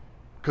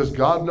 Because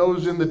God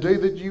knows in the day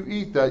that you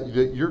eat that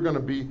you're going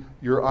to be,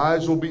 your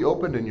eyes will be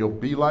opened and you'll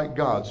be like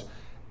God's.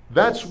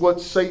 That's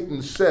what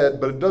Satan said,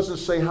 but it doesn't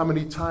say how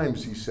many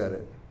times he said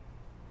it.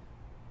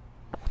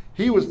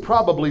 He was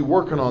probably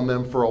working on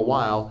them for a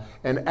while,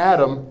 and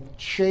Adam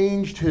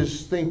changed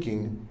his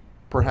thinking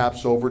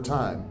perhaps over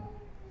time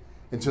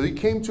until he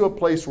came to a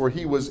place where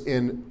he was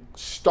in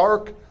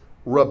stark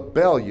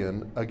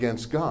rebellion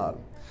against God.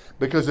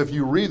 Because if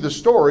you read the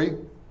story,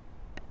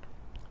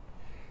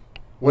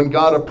 when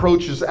God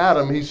approaches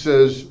Adam, he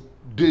says,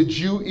 did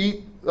you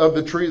eat of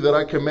the tree that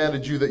I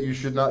commanded you that you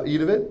should not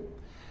eat of it?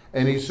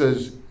 And he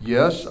says,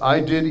 yes,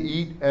 I did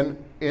eat.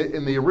 And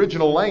in the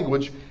original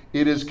language,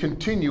 it is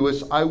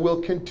continuous. I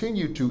will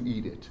continue to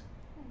eat it.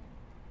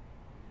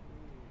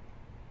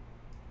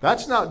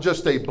 That's not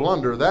just a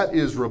blunder. That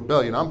is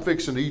rebellion. I'm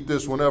fixing to eat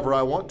this whenever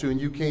I want to, and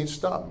you can't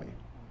stop me.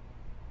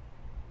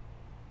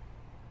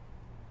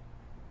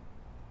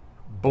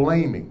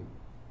 Blaming.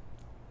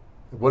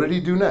 What did he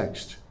do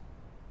next?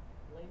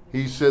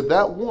 He said,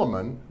 that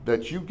woman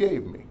that you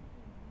gave me,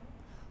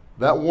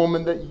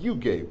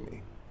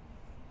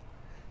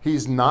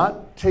 He's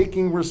not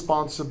taking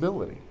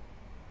responsibility.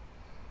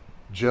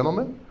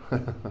 Gentlemen,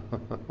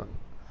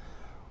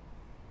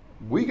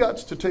 we got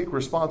to take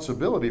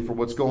responsibility for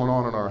what's going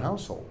on in our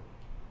household.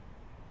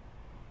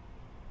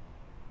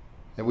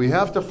 And we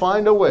have to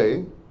find a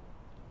way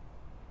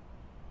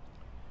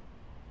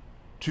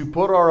to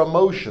put our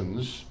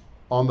emotions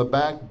on the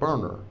back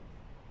burner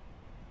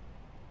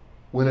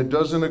when it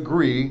doesn't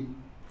agree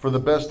for the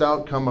best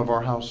outcome of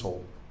our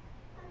household.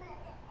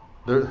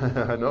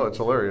 I know, it's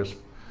hilarious.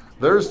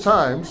 There's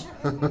times,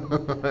 I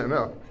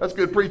know, that's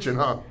good preaching,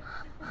 huh?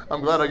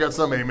 I'm glad I got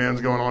some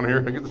amens going on here.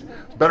 It's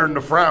better than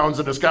the frowns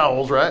and the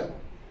scowls, right?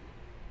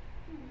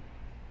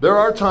 There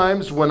are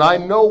times when I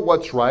know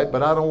what's right,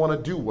 but I don't want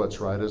to do what's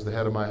right as the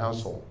head of my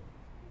household,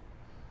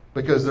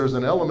 because there's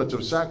an element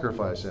of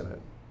sacrifice in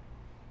it.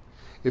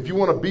 If you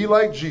want to be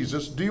like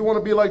Jesus, do you want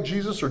to be like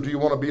Jesus or do you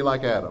want to be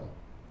like Adam?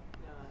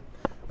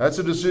 That's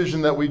a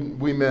decision that we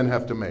men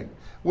have to make.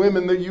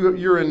 Women,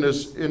 you're in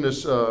this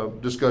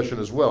discussion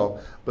as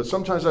well, but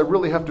sometimes I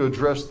really have to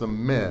address the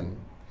men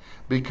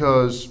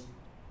because,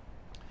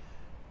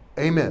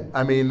 amen,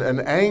 I mean, an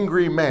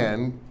angry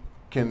man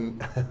can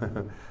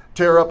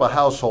tear up a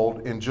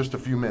household in just a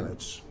few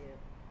minutes.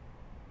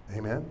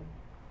 Amen.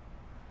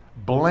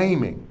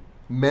 Blaming.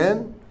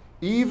 Men,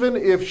 even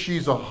if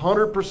she's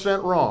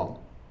 100% wrong,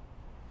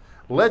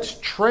 let's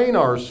train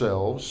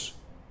ourselves.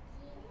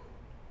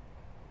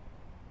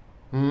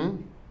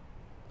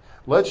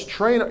 Let's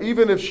train,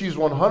 even if she's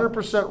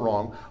 100%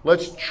 wrong,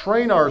 let's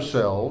train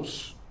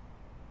ourselves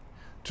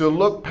to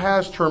look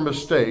past her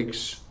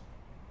mistakes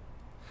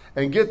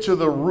and get to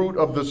the root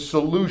of the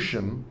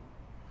solution.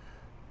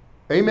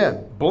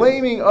 Amen.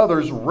 Blaming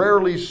others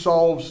rarely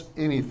solves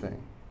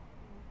anything.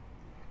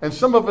 And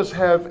some of us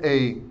have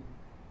a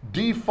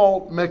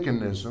default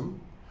mechanism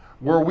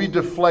where we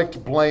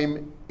deflect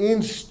blame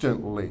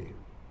instantly.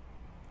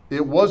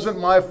 It wasn't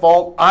my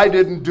fault. I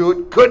didn't do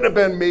it. Couldn't have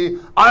been me.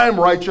 I am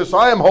righteous.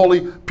 I am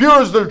holy.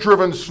 Pure as the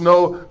driven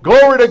snow.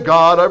 Glory to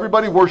God.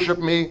 Everybody worship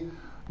me.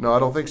 No, I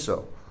don't think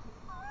so.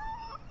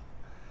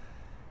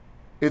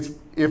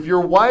 If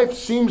your wife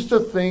seems to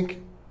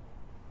think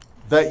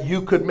that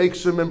you could make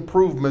some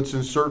improvements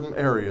in certain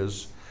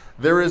areas,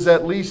 there is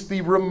at least the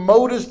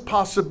remotest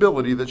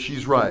possibility that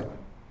she's right.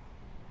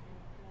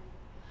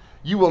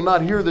 You will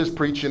not hear this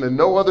preaching in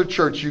no other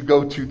church you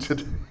go to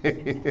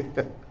today.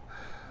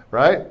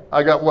 Right?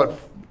 I got what?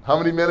 How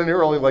many men in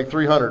here? Only like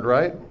 300,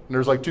 right? And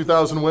there's like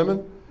 2,000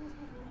 women.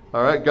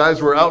 All right,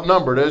 guys, we're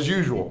outnumbered as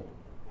usual.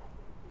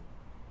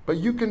 But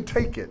you can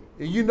take it.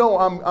 You know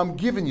I'm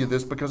giving you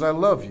this because I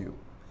love you.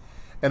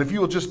 And if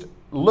you will just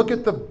look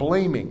at the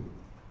blaming,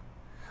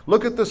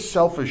 look at the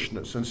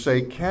selfishness and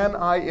say, can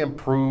I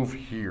improve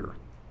here?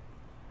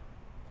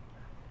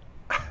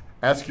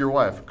 Ask your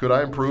wife, could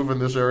I improve in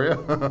this area?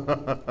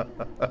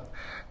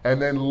 And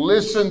then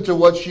listen to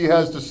what she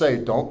has to say.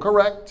 Don't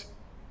correct.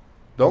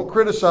 Don't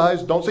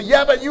criticize. Don't say,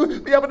 it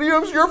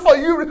was your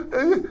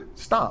fault.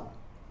 Stop.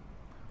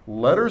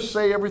 Let her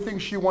say everything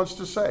she wants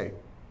to say.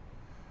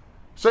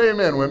 Say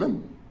amen,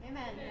 women.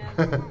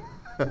 Amen.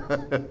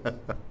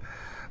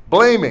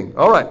 Blaming.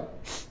 All right.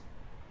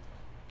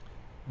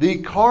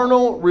 The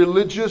carnal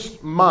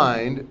religious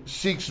mind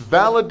seeks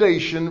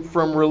validation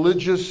from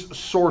religious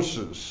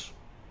sources.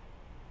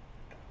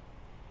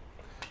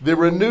 The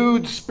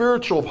renewed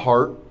spiritual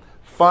heart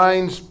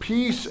finds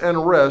peace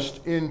and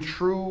rest in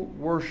true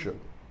worship.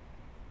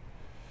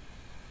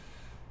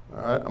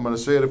 All right, I'm going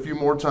to say it a few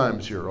more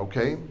times here,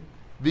 okay?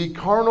 The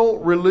carnal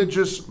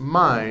religious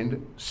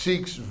mind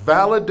seeks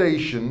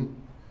validation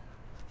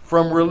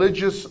from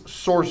religious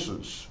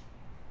sources.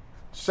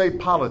 Say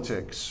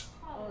politics.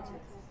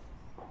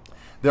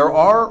 There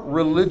are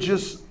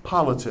religious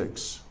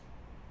politics.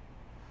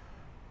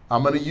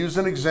 I'm going to use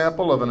an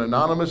example of an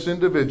anonymous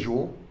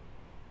individual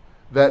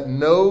that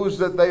knows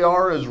that they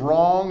are as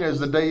wrong as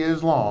the day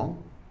is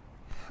long,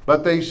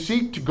 but they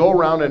seek to go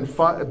around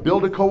and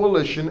build a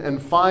coalition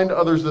and find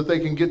others that they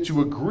can get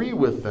to agree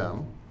with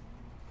them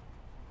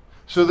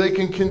so they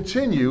can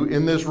continue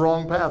in this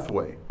wrong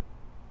pathway.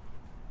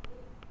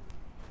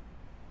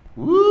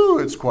 Woo,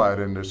 it's quiet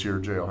in this here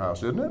jailhouse,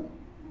 isn't it?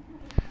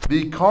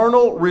 The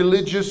carnal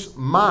religious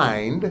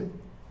mind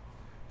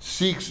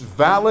seeks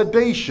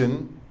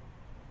validation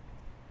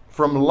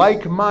from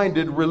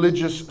like-minded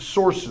religious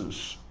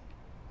sources.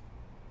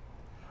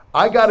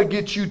 I got to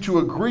get you to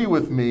agree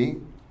with me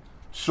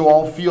so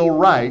I'll feel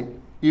right,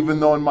 even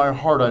though in my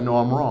heart I know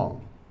I'm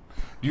wrong.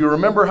 Do you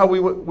remember how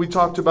we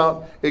talked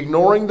about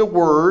ignoring the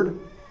word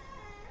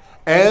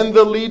and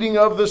the leading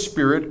of the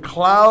Spirit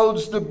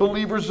clouds the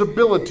believer's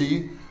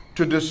ability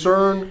to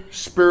discern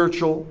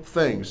spiritual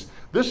things?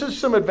 This is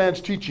some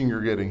advanced teaching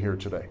you're getting here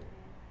today.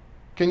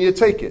 Can you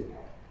take it?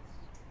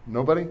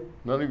 Nobody?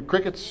 None of you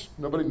crickets?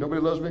 Nobody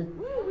loves me?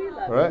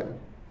 All right.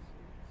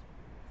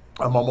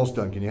 I'm almost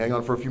done. Can you hang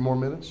on for a few more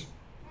minutes?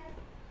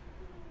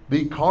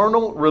 The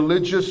carnal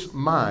religious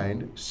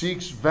mind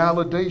seeks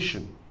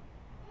validation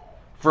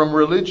from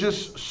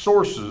religious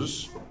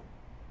sources.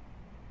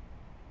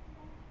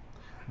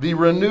 The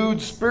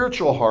renewed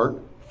spiritual heart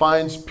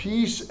finds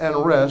peace and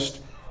rest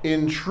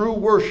in true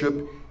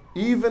worship,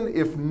 even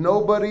if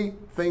nobody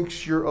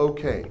thinks you're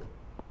okay.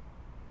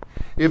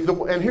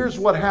 And here's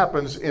what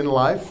happens in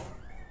life.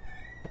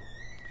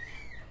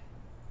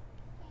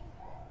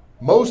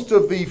 Most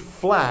of the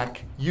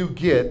flack you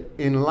get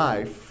in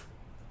life,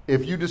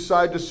 if you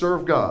decide to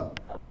serve God,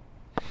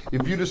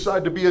 if you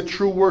decide to be a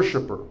true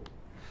worshiper,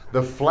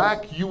 the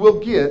flack you will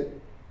get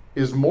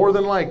is more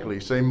than likely,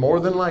 say more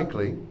than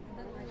likely,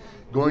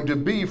 going to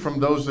be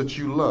from those that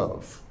you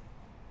love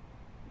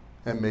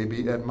and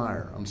maybe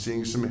admire. I'm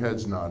seeing some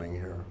heads nodding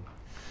here.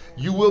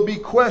 You will be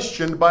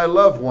questioned by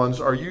loved ones.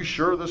 Are you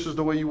sure this is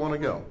the way you want to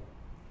go?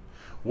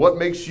 What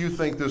makes you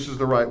think this is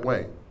the right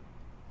way?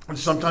 And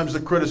sometimes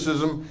the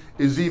criticism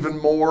is even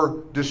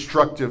more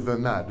destructive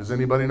than that. Does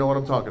anybody know what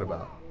I'm talking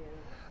about?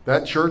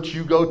 That church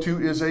you go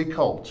to is a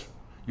cult.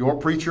 Your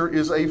preacher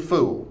is a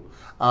fool.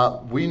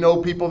 We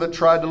know people that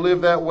tried to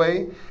live that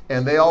way,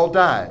 and they all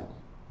died.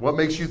 What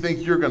makes you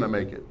think you're going to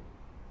make it?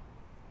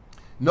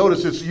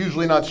 Notice it's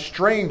usually not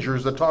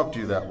strangers that talk to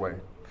you that way.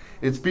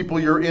 It's people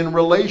you're in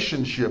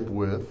relationship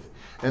with,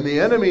 and the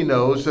enemy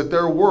knows that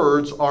their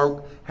words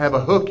have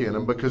a hook in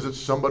them because it's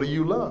somebody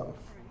you love.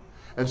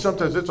 And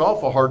sometimes it's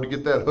awful hard to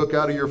get that hook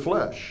out of your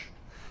flesh.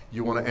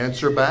 You want to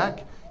answer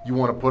back. You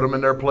want to put them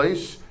in their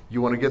place.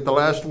 You want to get the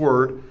last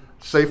word.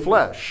 Say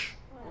flesh.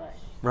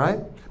 Right?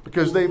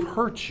 Because they've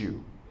hurt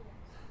you.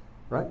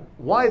 Right?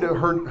 Why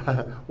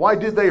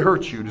did they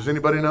hurt you? Does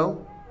anybody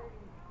know?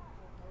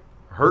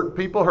 Hurt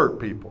people,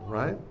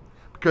 right?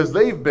 Because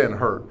they've been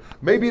hurt.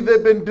 Maybe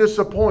they've been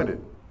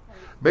disappointed.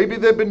 Maybe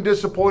they've been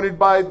disappointed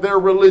by their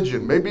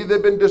religion. Maybe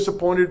they've been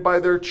disappointed by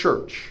their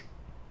church.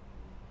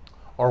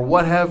 Or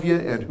what have you,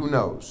 and who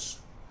knows?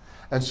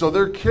 And so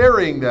they're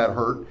carrying that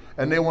hurt,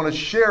 and they want to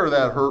share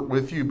that hurt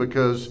with you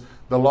because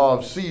the law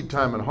of seed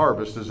time and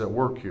harvest is at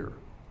work here.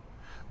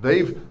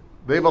 They've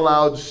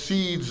allowed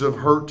seeds of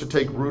hurt to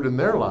take root in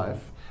their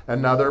life,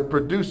 and now they're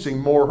producing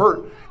more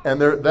hurt.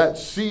 And that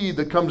seed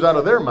that comes out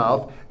of their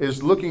mouth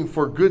is looking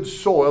for good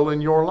soil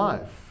in your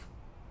life.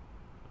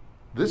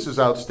 This is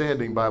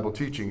outstanding Bible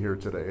teaching here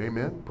today.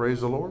 Amen. Praise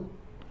the Lord.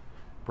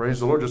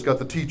 Praise the Lord. Just got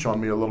the teach on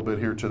me a little bit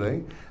here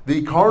today.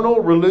 The carnal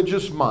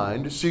religious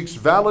mind seeks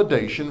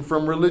validation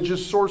from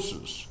religious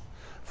sources.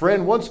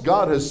 Friend, once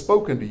God has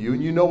spoken to you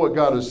and you know what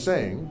God is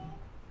saying,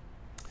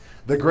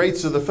 the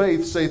greats of the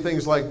faith say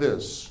things like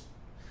this.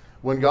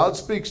 When God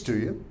speaks to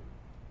you,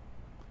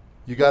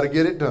 you got to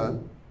get it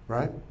done,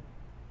 right?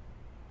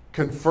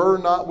 Confer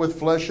not with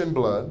flesh and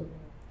blood,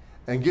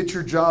 and get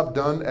your job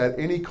done at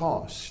any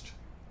cost.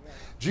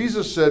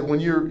 Jesus said when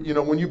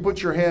you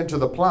put your hand to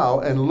the plow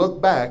and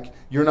look back,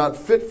 you're not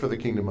fit for the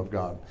kingdom of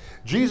God.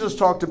 Jesus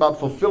talked about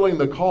fulfilling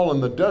the call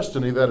and the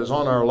destiny that is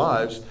on our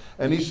lives,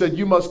 and he said,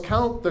 you must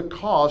count the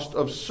cost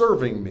of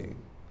serving me.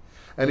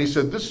 And he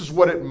said, this is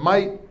what it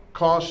might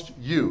cost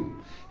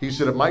you. He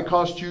said, it might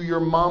cost you your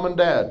mom and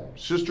dad,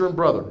 sister and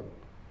brother. It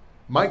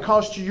might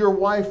cost you your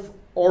wife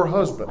or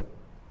husband.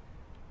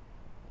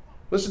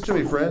 Listen to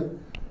me,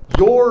 friend.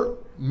 Your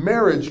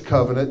marriage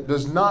covenant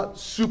does not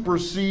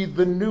supersede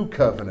the new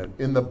covenant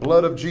in the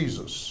blood of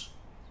Jesus.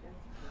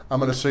 I'm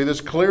going to say this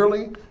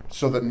clearly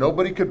so that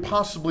nobody could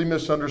possibly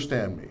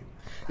misunderstand me.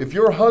 If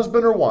your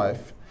husband or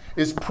wife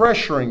is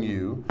pressuring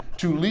you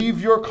to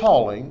leave your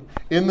calling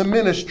in the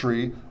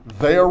ministry,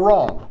 they are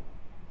wrong.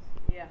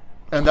 Yeah.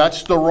 And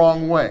that's the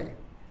wrong way.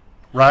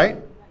 Right?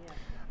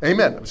 Yeah.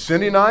 Amen.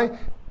 Cindy and I,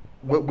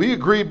 we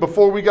agreed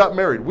before we got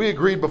married. We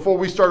agreed before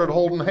we started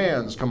holding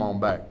hands. Come on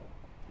back.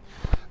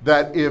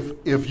 That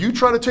if you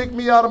try to take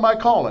me out of my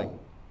calling,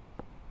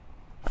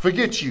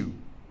 forget you.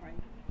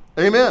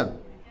 Amen.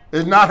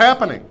 It's not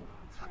happening.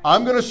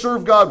 I'm going to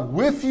serve God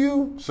with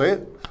you, say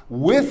it,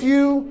 with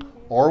you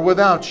or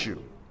without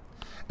you.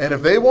 And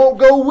if they won't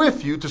go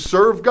with you to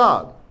serve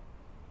God,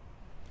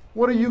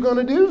 what are you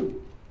going to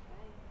do?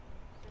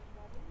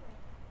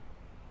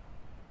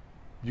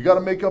 You got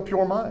to make up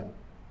your mind.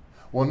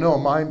 Well, no,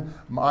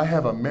 I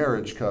have a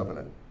marriage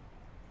covenant.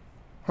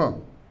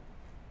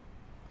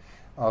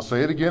 I'll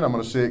say it again. I'm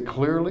going to say it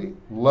clearly,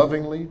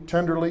 lovingly,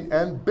 tenderly,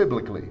 and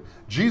biblically.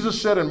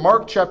 Jesus said in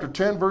Mark chapter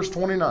 10, verse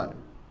 29,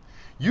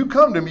 you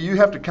come to me, you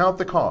have to count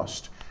the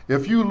cost.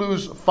 If you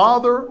lose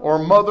father or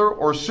mother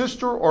or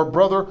sister or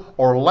brother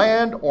or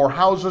land or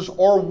houses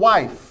or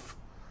wife,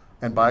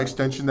 and by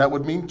extension that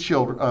would mean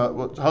children,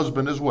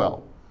 husband as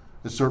well.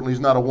 It certainly is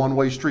not a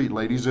one-way street,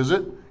 ladies, is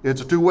it?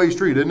 It's a two-way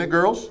street, isn't it,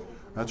 girls?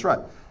 That's right.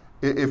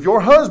 If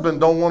your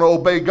husband don't want to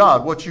obey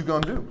God, what you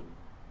going to do?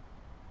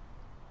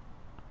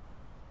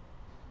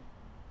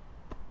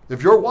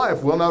 If your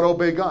wife will not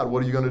obey God,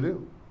 what are you going to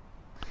do?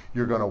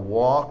 You're going to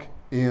walk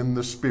in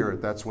the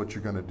Spirit. That's what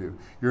you're going to do.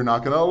 You're not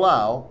going to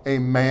allow a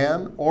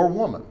man or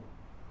woman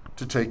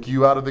to take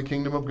you out of the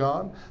kingdom of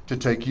God, to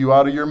take you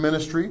out of your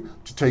ministry,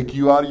 to take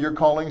you out of your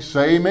calling.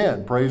 Say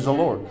amen. Praise the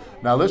Lord.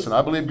 Now listen,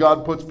 I believe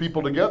God puts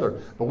people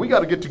together, but we got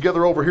to get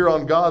together over here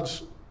on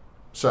God's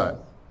side.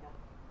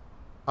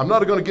 I'm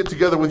not going to get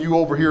together with you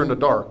over here in the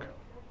dark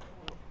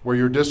where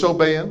you're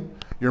disobeying,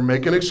 you're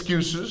making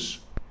excuses,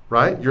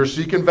 right? You're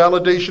seeking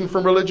validation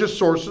from religious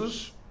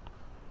sources.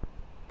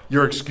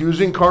 You're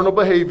excusing carnal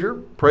behavior.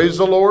 Praise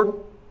the Lord.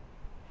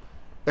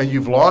 And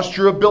you've lost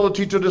your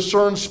ability to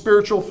discern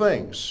spiritual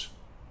things.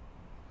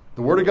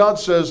 The Word of God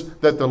says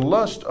that the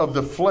lust of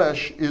the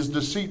flesh is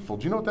deceitful.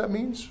 Do you know what that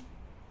means?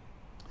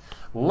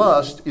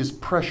 Lust is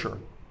pressure.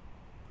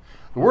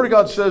 The Word of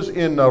God says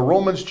in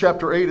Romans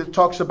chapter 8, it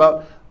talks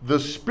about the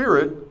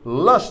spirit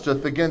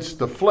lusteth against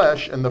the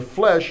flesh, and the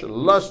flesh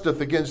lusteth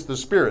against the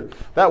spirit.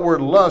 That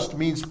word lust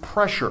means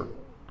pressure.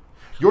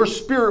 Your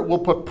spirit will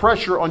put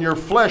pressure on your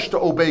flesh to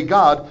obey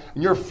God,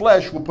 and your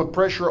flesh will put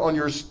pressure on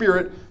your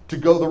spirit to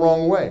go the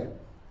wrong way.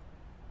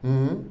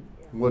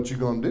 What you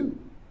going to do?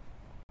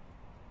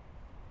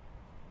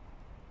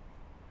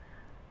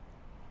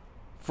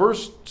 1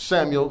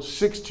 Samuel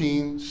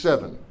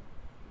 16:7.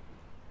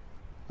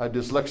 I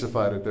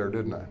dyslexified it there,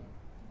 didn't I?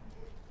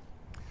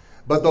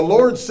 But the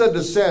Lord said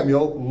to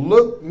Samuel,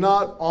 look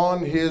not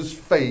on his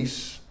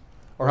face,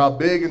 or how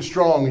big and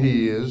strong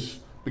he is,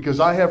 because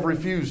I have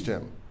refused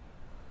him.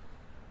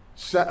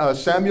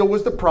 Samuel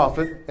was the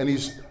prophet,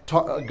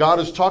 and God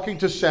is talking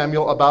to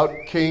Samuel about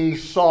King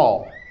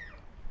Saul.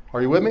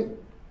 Are you with me?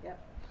 Yep.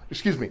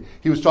 Excuse me.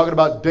 He was talking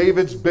about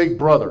David's big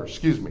brother.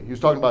 Excuse me. He was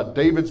talking about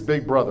David's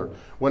big brother.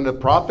 When the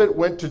prophet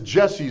went to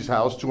Jesse's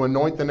house to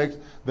anoint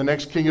the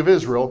next king of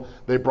Israel,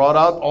 they brought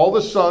out all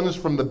the sons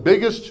from the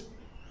biggest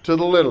to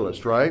the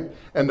littlest, right?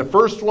 And the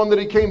first one that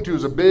he came to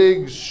is a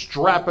big,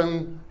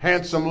 strapping,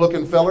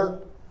 handsome-looking feller,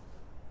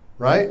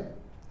 right?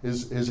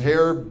 His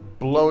hair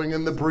blowing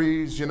in the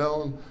breeze, you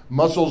know,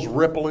 muscles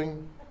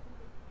rippling.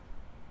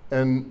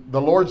 And the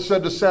Lord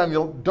said to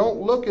Samuel,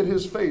 don't look at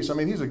his face. I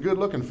mean, he's a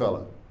good-looking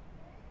fella.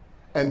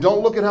 And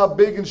don't look at how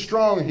big and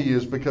strong he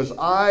is, because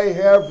I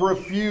have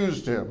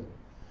refused him.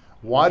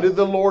 Why did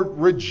the Lord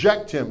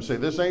reject him? Say,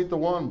 this ain't the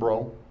one,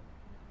 bro.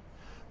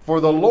 For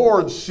the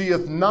Lord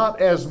seeth not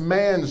as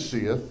man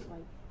seeth.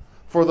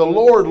 For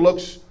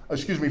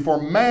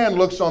man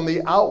looks on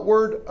the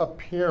outward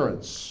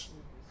appearance.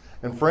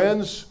 And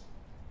friends,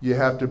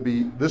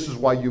 this is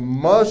why you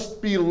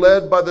must be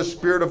led by the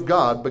Spirit of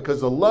God,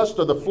 because the lust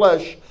of the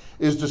flesh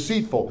is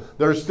deceitful.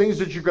 There's things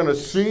that you're going to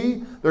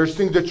see. There's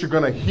things that you're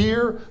going to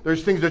hear.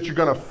 There's things that you're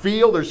going to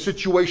feel. There's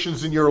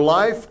situations in your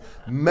life,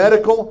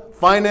 medical,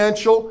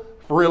 financial,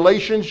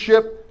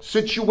 relationship,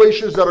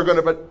 situations that are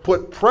going to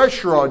put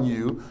pressure on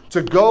you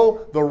to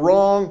go the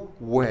wrong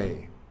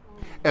way.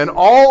 And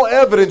all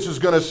evidence is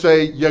going to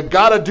say, you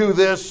got to do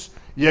this.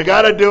 You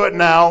got to do it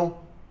now.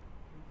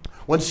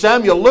 When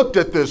Samuel looked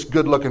at this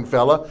good-looking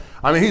fella,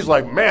 I mean, he's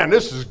like, man,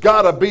 this has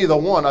got to be the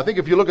one. I think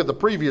if you look at the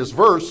previous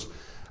verse,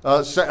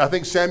 I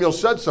think Samuel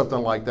said something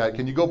like that.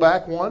 Can you go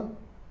back one?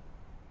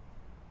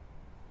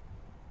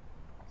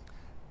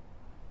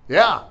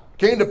 Yeah.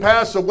 Came to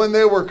pass that when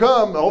they were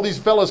come, all these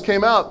fellas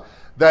came out,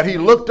 that he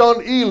looked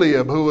on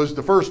Eliab, who was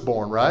the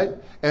firstborn, right?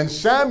 And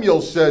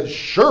Samuel said,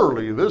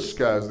 surely this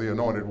guy's the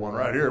anointed one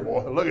right here,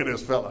 boy. Look at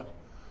this fella.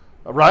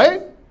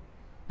 Right?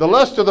 The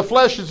lust of the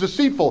flesh is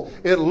deceitful.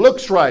 It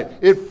looks right.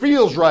 It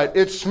feels right.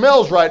 It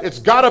smells right. It's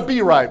got to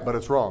be right, but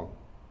it's wrong.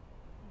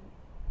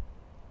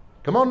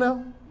 Come on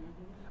now.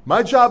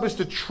 My job is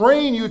to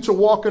train you to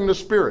walk in the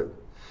Spirit.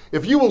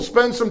 If you will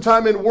spend some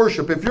time in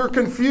worship, if you're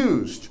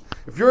confused,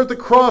 if you're at the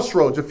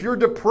crossroads, if you're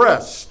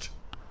depressed,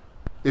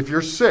 if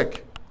you're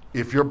sick,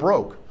 if you're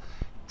broke,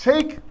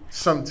 take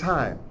some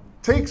time.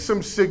 Take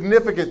some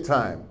significant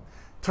time.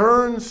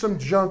 Turn some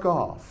junk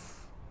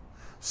off.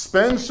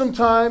 Spend some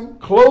time.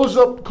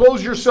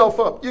 Close yourself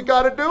up. You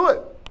got to do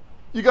it.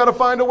 You got to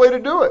find a way to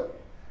do it.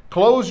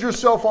 Close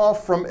yourself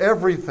off from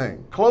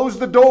everything. Close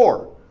the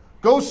door.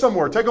 Go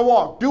somewhere. Take a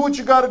walk. Do what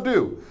you got to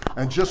do.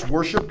 And just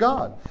worship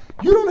God.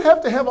 You don't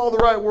have to have all the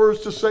right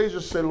words to say.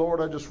 Just say, Lord,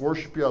 I just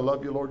worship you. I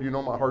love you, Lord. You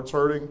know my heart's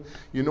hurting.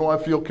 You know I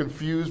feel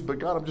confused. But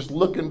God, I'm just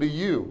looking to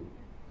you.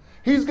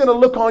 He's going to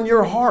look on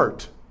your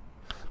heart.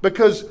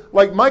 Because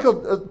like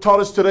Michael taught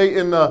us today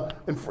in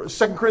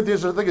 2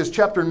 Corinthians, I think it's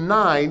chapter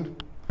 9,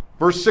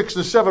 verse 6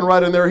 and 7,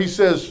 right in there, he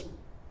says,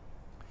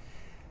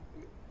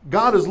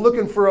 God is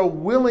looking for a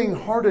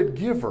willing-hearted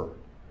giver.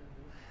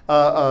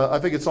 I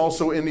think it's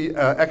also in the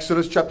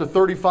Exodus chapter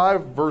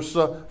 35, verse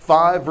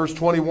 5, verse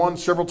 21,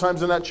 several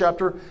times in that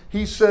chapter.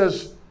 He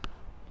says,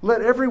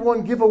 let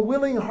everyone give a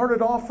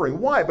willing-hearted offering.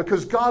 Why?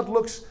 Because God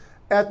looks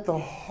at the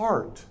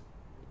heart,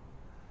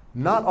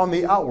 not on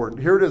the outward.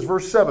 Here it is,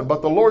 verse 7.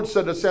 But the Lord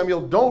said to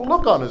Samuel, don't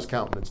look on his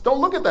countenance. Don't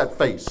look at that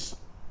face.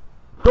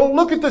 Don't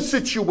look at the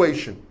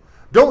situation.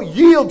 Don't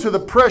yield to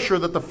the pressure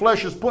that the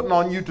flesh is putting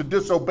on you to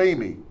disobey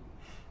me.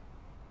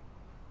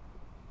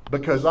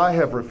 Because I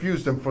have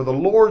refused him. For the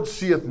Lord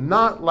seeth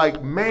not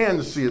like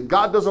man seeth.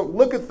 God doesn't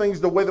look at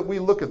things the way that we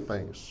look at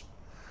things.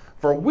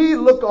 For we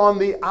look on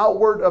the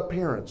outward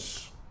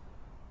appearance.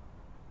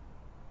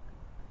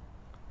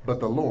 But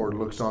the Lord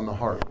looks on the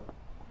heart.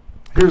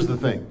 Here's the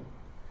thing.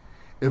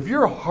 If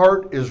your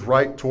heart is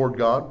right toward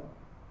God,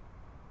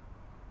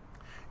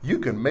 you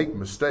can make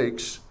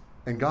mistakes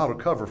and God will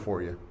cover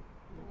for you.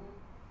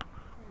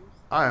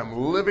 I am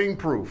living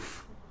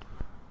proof.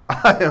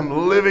 I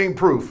am living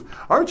proof.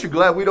 Aren't you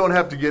glad we don't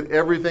have to get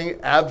everything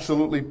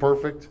absolutely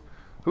perfect?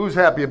 Who's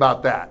happy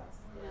about that?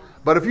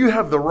 But if you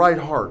have the right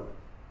heart,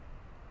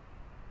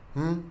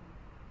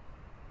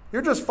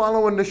 you're just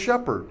following the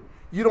shepherd.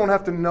 You don't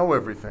have to know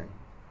everything.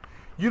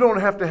 You don't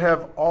have to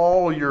have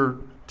all your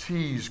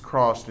T's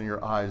crossed and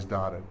your I's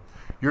dotted.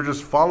 You're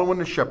just following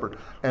the shepherd.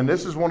 And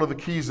this is one of the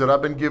keys that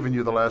I've been giving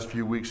you the last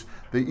few weeks.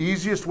 The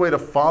easiest way to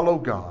follow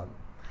God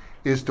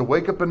is to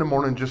wake up in the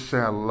morning and just say,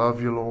 I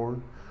love you,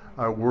 Lord.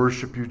 I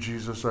worship you,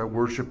 Jesus. I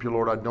worship you,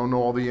 Lord. I don't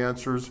know all the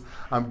answers.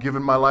 I'm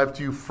giving my life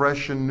to you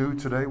fresh and new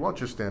today. Why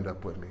don't you stand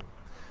up with me?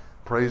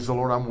 Praise the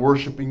Lord. I'm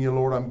worshiping you,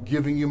 Lord. I'm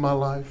giving you my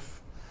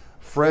life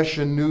fresh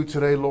and new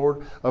today,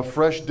 Lord. A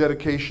fresh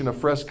dedication, a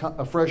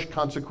fresh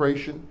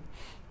consecration.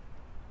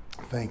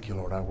 Thank you,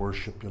 Lord. I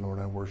worship you, Lord.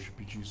 I worship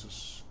you,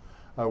 Jesus.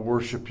 I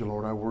worship you,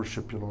 Lord. I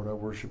worship you, Lord. I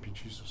worship you,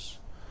 Jesus.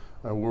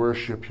 I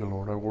worship you,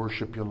 Lord. I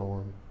worship you,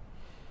 Lord.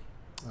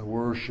 I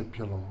worship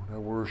you, Lord. I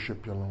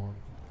worship you, Lord.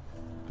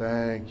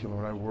 Thank you,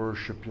 Lord. I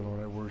worship you,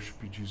 Lord. I worship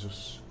you,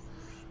 Jesus.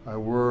 I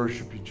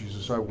worship you,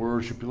 Jesus. I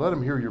worship you. Let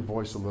him hear your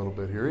voice a little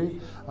bit here.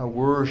 I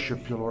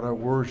worship you, Lord. I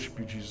worship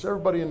you, Jesus.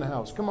 Everybody in the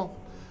house, come on.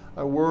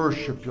 I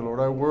worship you,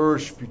 Lord. I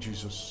worship you,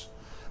 Jesus.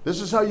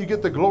 This is how you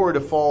get the glory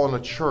to fall in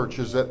a church,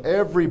 is that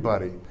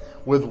everybody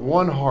with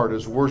one heart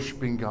is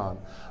worshiping God.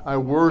 I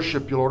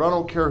worship you, Lord. I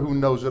don't care who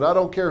knows it. I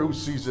don't care who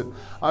sees it.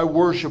 I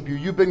worship you.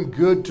 You've been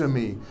good to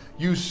me.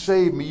 You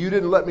saved me. You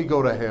didn't let me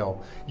go to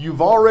hell.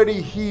 You've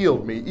already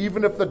healed me,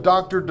 even if the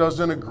doctor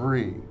doesn't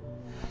agree.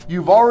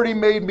 You've already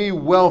made me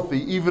wealthy,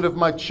 even if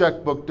my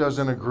checkbook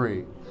doesn't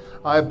agree.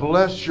 I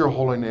bless your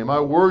holy name. I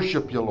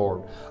worship you,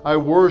 Lord. I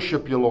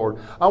worship you, Lord.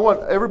 I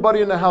want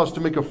everybody in the house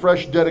to make a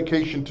fresh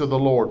dedication to the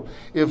Lord.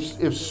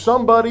 If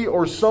somebody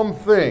or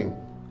something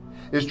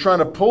is trying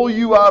to pull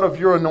you out of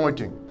your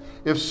anointing,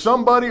 if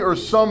somebody or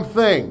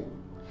something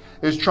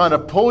is trying to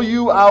pull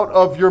you out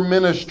of your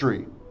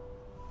ministry,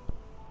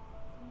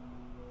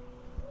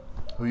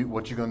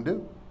 what you going to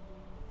do?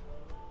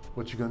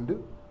 What you going to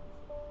do?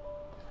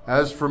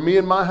 As for me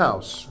and my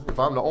house, if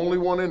I'm the only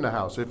one in the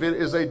house, if it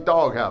is a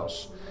dog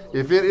house,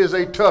 if it is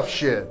a tough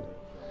shed,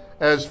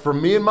 as for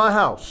me and my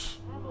house,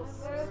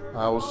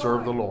 I will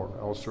serve the Lord.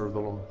 I will serve the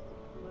Lord.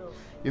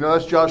 You know,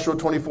 that's Joshua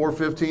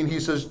 24:15. He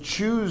says,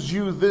 choose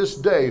you this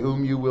day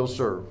whom you will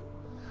serve.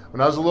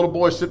 When I was a little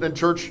boy sitting in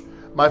church,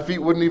 my feet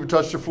wouldn't even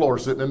touch the floor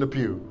sitting in the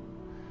pew.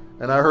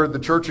 And I heard the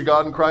Church of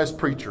God in Christ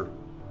preacher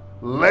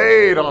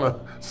late on a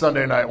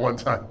Sunday night one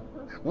time,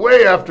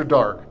 way after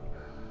dark.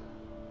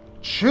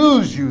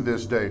 Choose you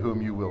this day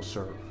whom you will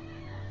serve.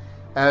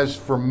 As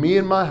for me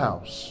and my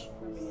house,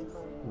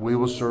 we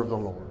will serve the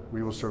Lord.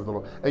 We will serve the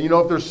Lord. And you know,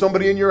 if there's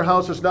somebody in your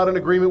house that's not in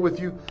agreement with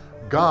you,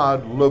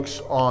 God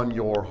looks on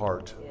your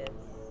heart.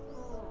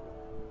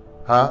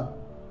 Huh?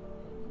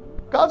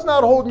 God's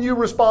not holding you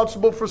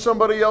responsible for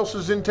somebody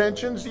else's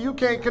intentions. You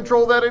can't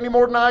control that any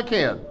more than I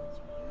can.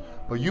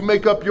 But you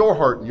make up your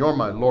heart and your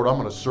mind. Lord, I'm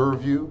going to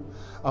serve you.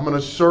 I'm going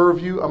to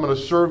serve you. I'm going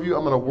to serve you.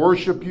 I'm going to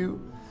worship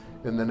you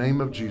in the name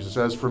of Jesus.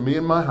 As for me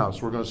and my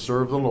house, we're going to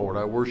serve the Lord.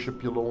 I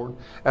worship you, Lord.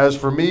 As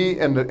for me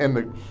and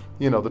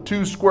the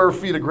 2 square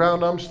feet of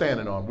ground I'm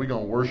standing on, we're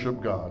going to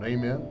worship God.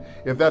 Amen.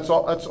 If that's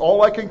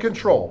all I can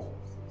control,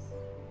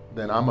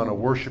 then I'm going to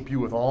worship you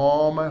with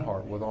all my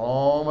heart, with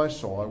all my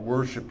soul. I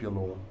worship you,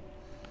 Lord.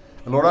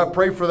 And Lord, I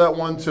pray for that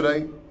one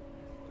today.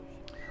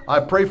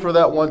 I pray for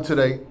that one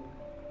today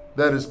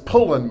that is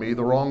pulling me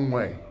the wrong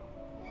way.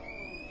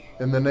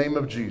 In the name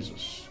of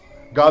Jesus.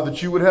 God,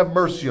 that you would have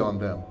mercy on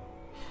them.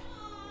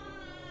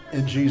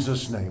 In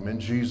Jesus' name, in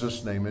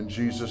Jesus' name, in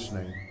Jesus'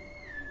 name,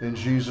 in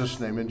Jesus'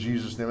 name, in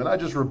Jesus' name. And I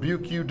just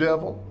rebuke you,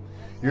 devil.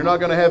 You're not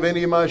going to have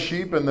any of my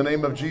sheep in the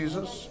name of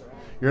Jesus.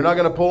 You're not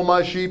going to pull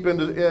my sheep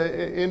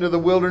into the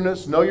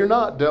wilderness. No, you're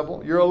not,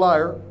 devil. You're a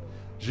liar.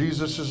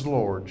 Jesus is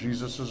Lord.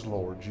 Jesus is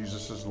Lord.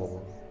 Jesus is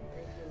Lord.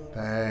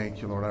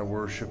 Thank you, Lord. I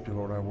worship you,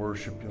 Lord. I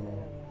worship you,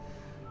 Lord.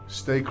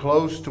 Stay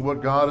close to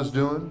what God is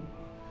doing.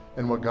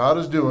 And what God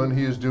is doing,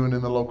 he is doing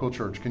in the local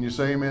church. Can you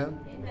say amen?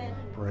 Amen.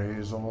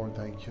 Praise the Lord.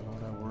 Thank you,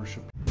 Lord. I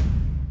worship you.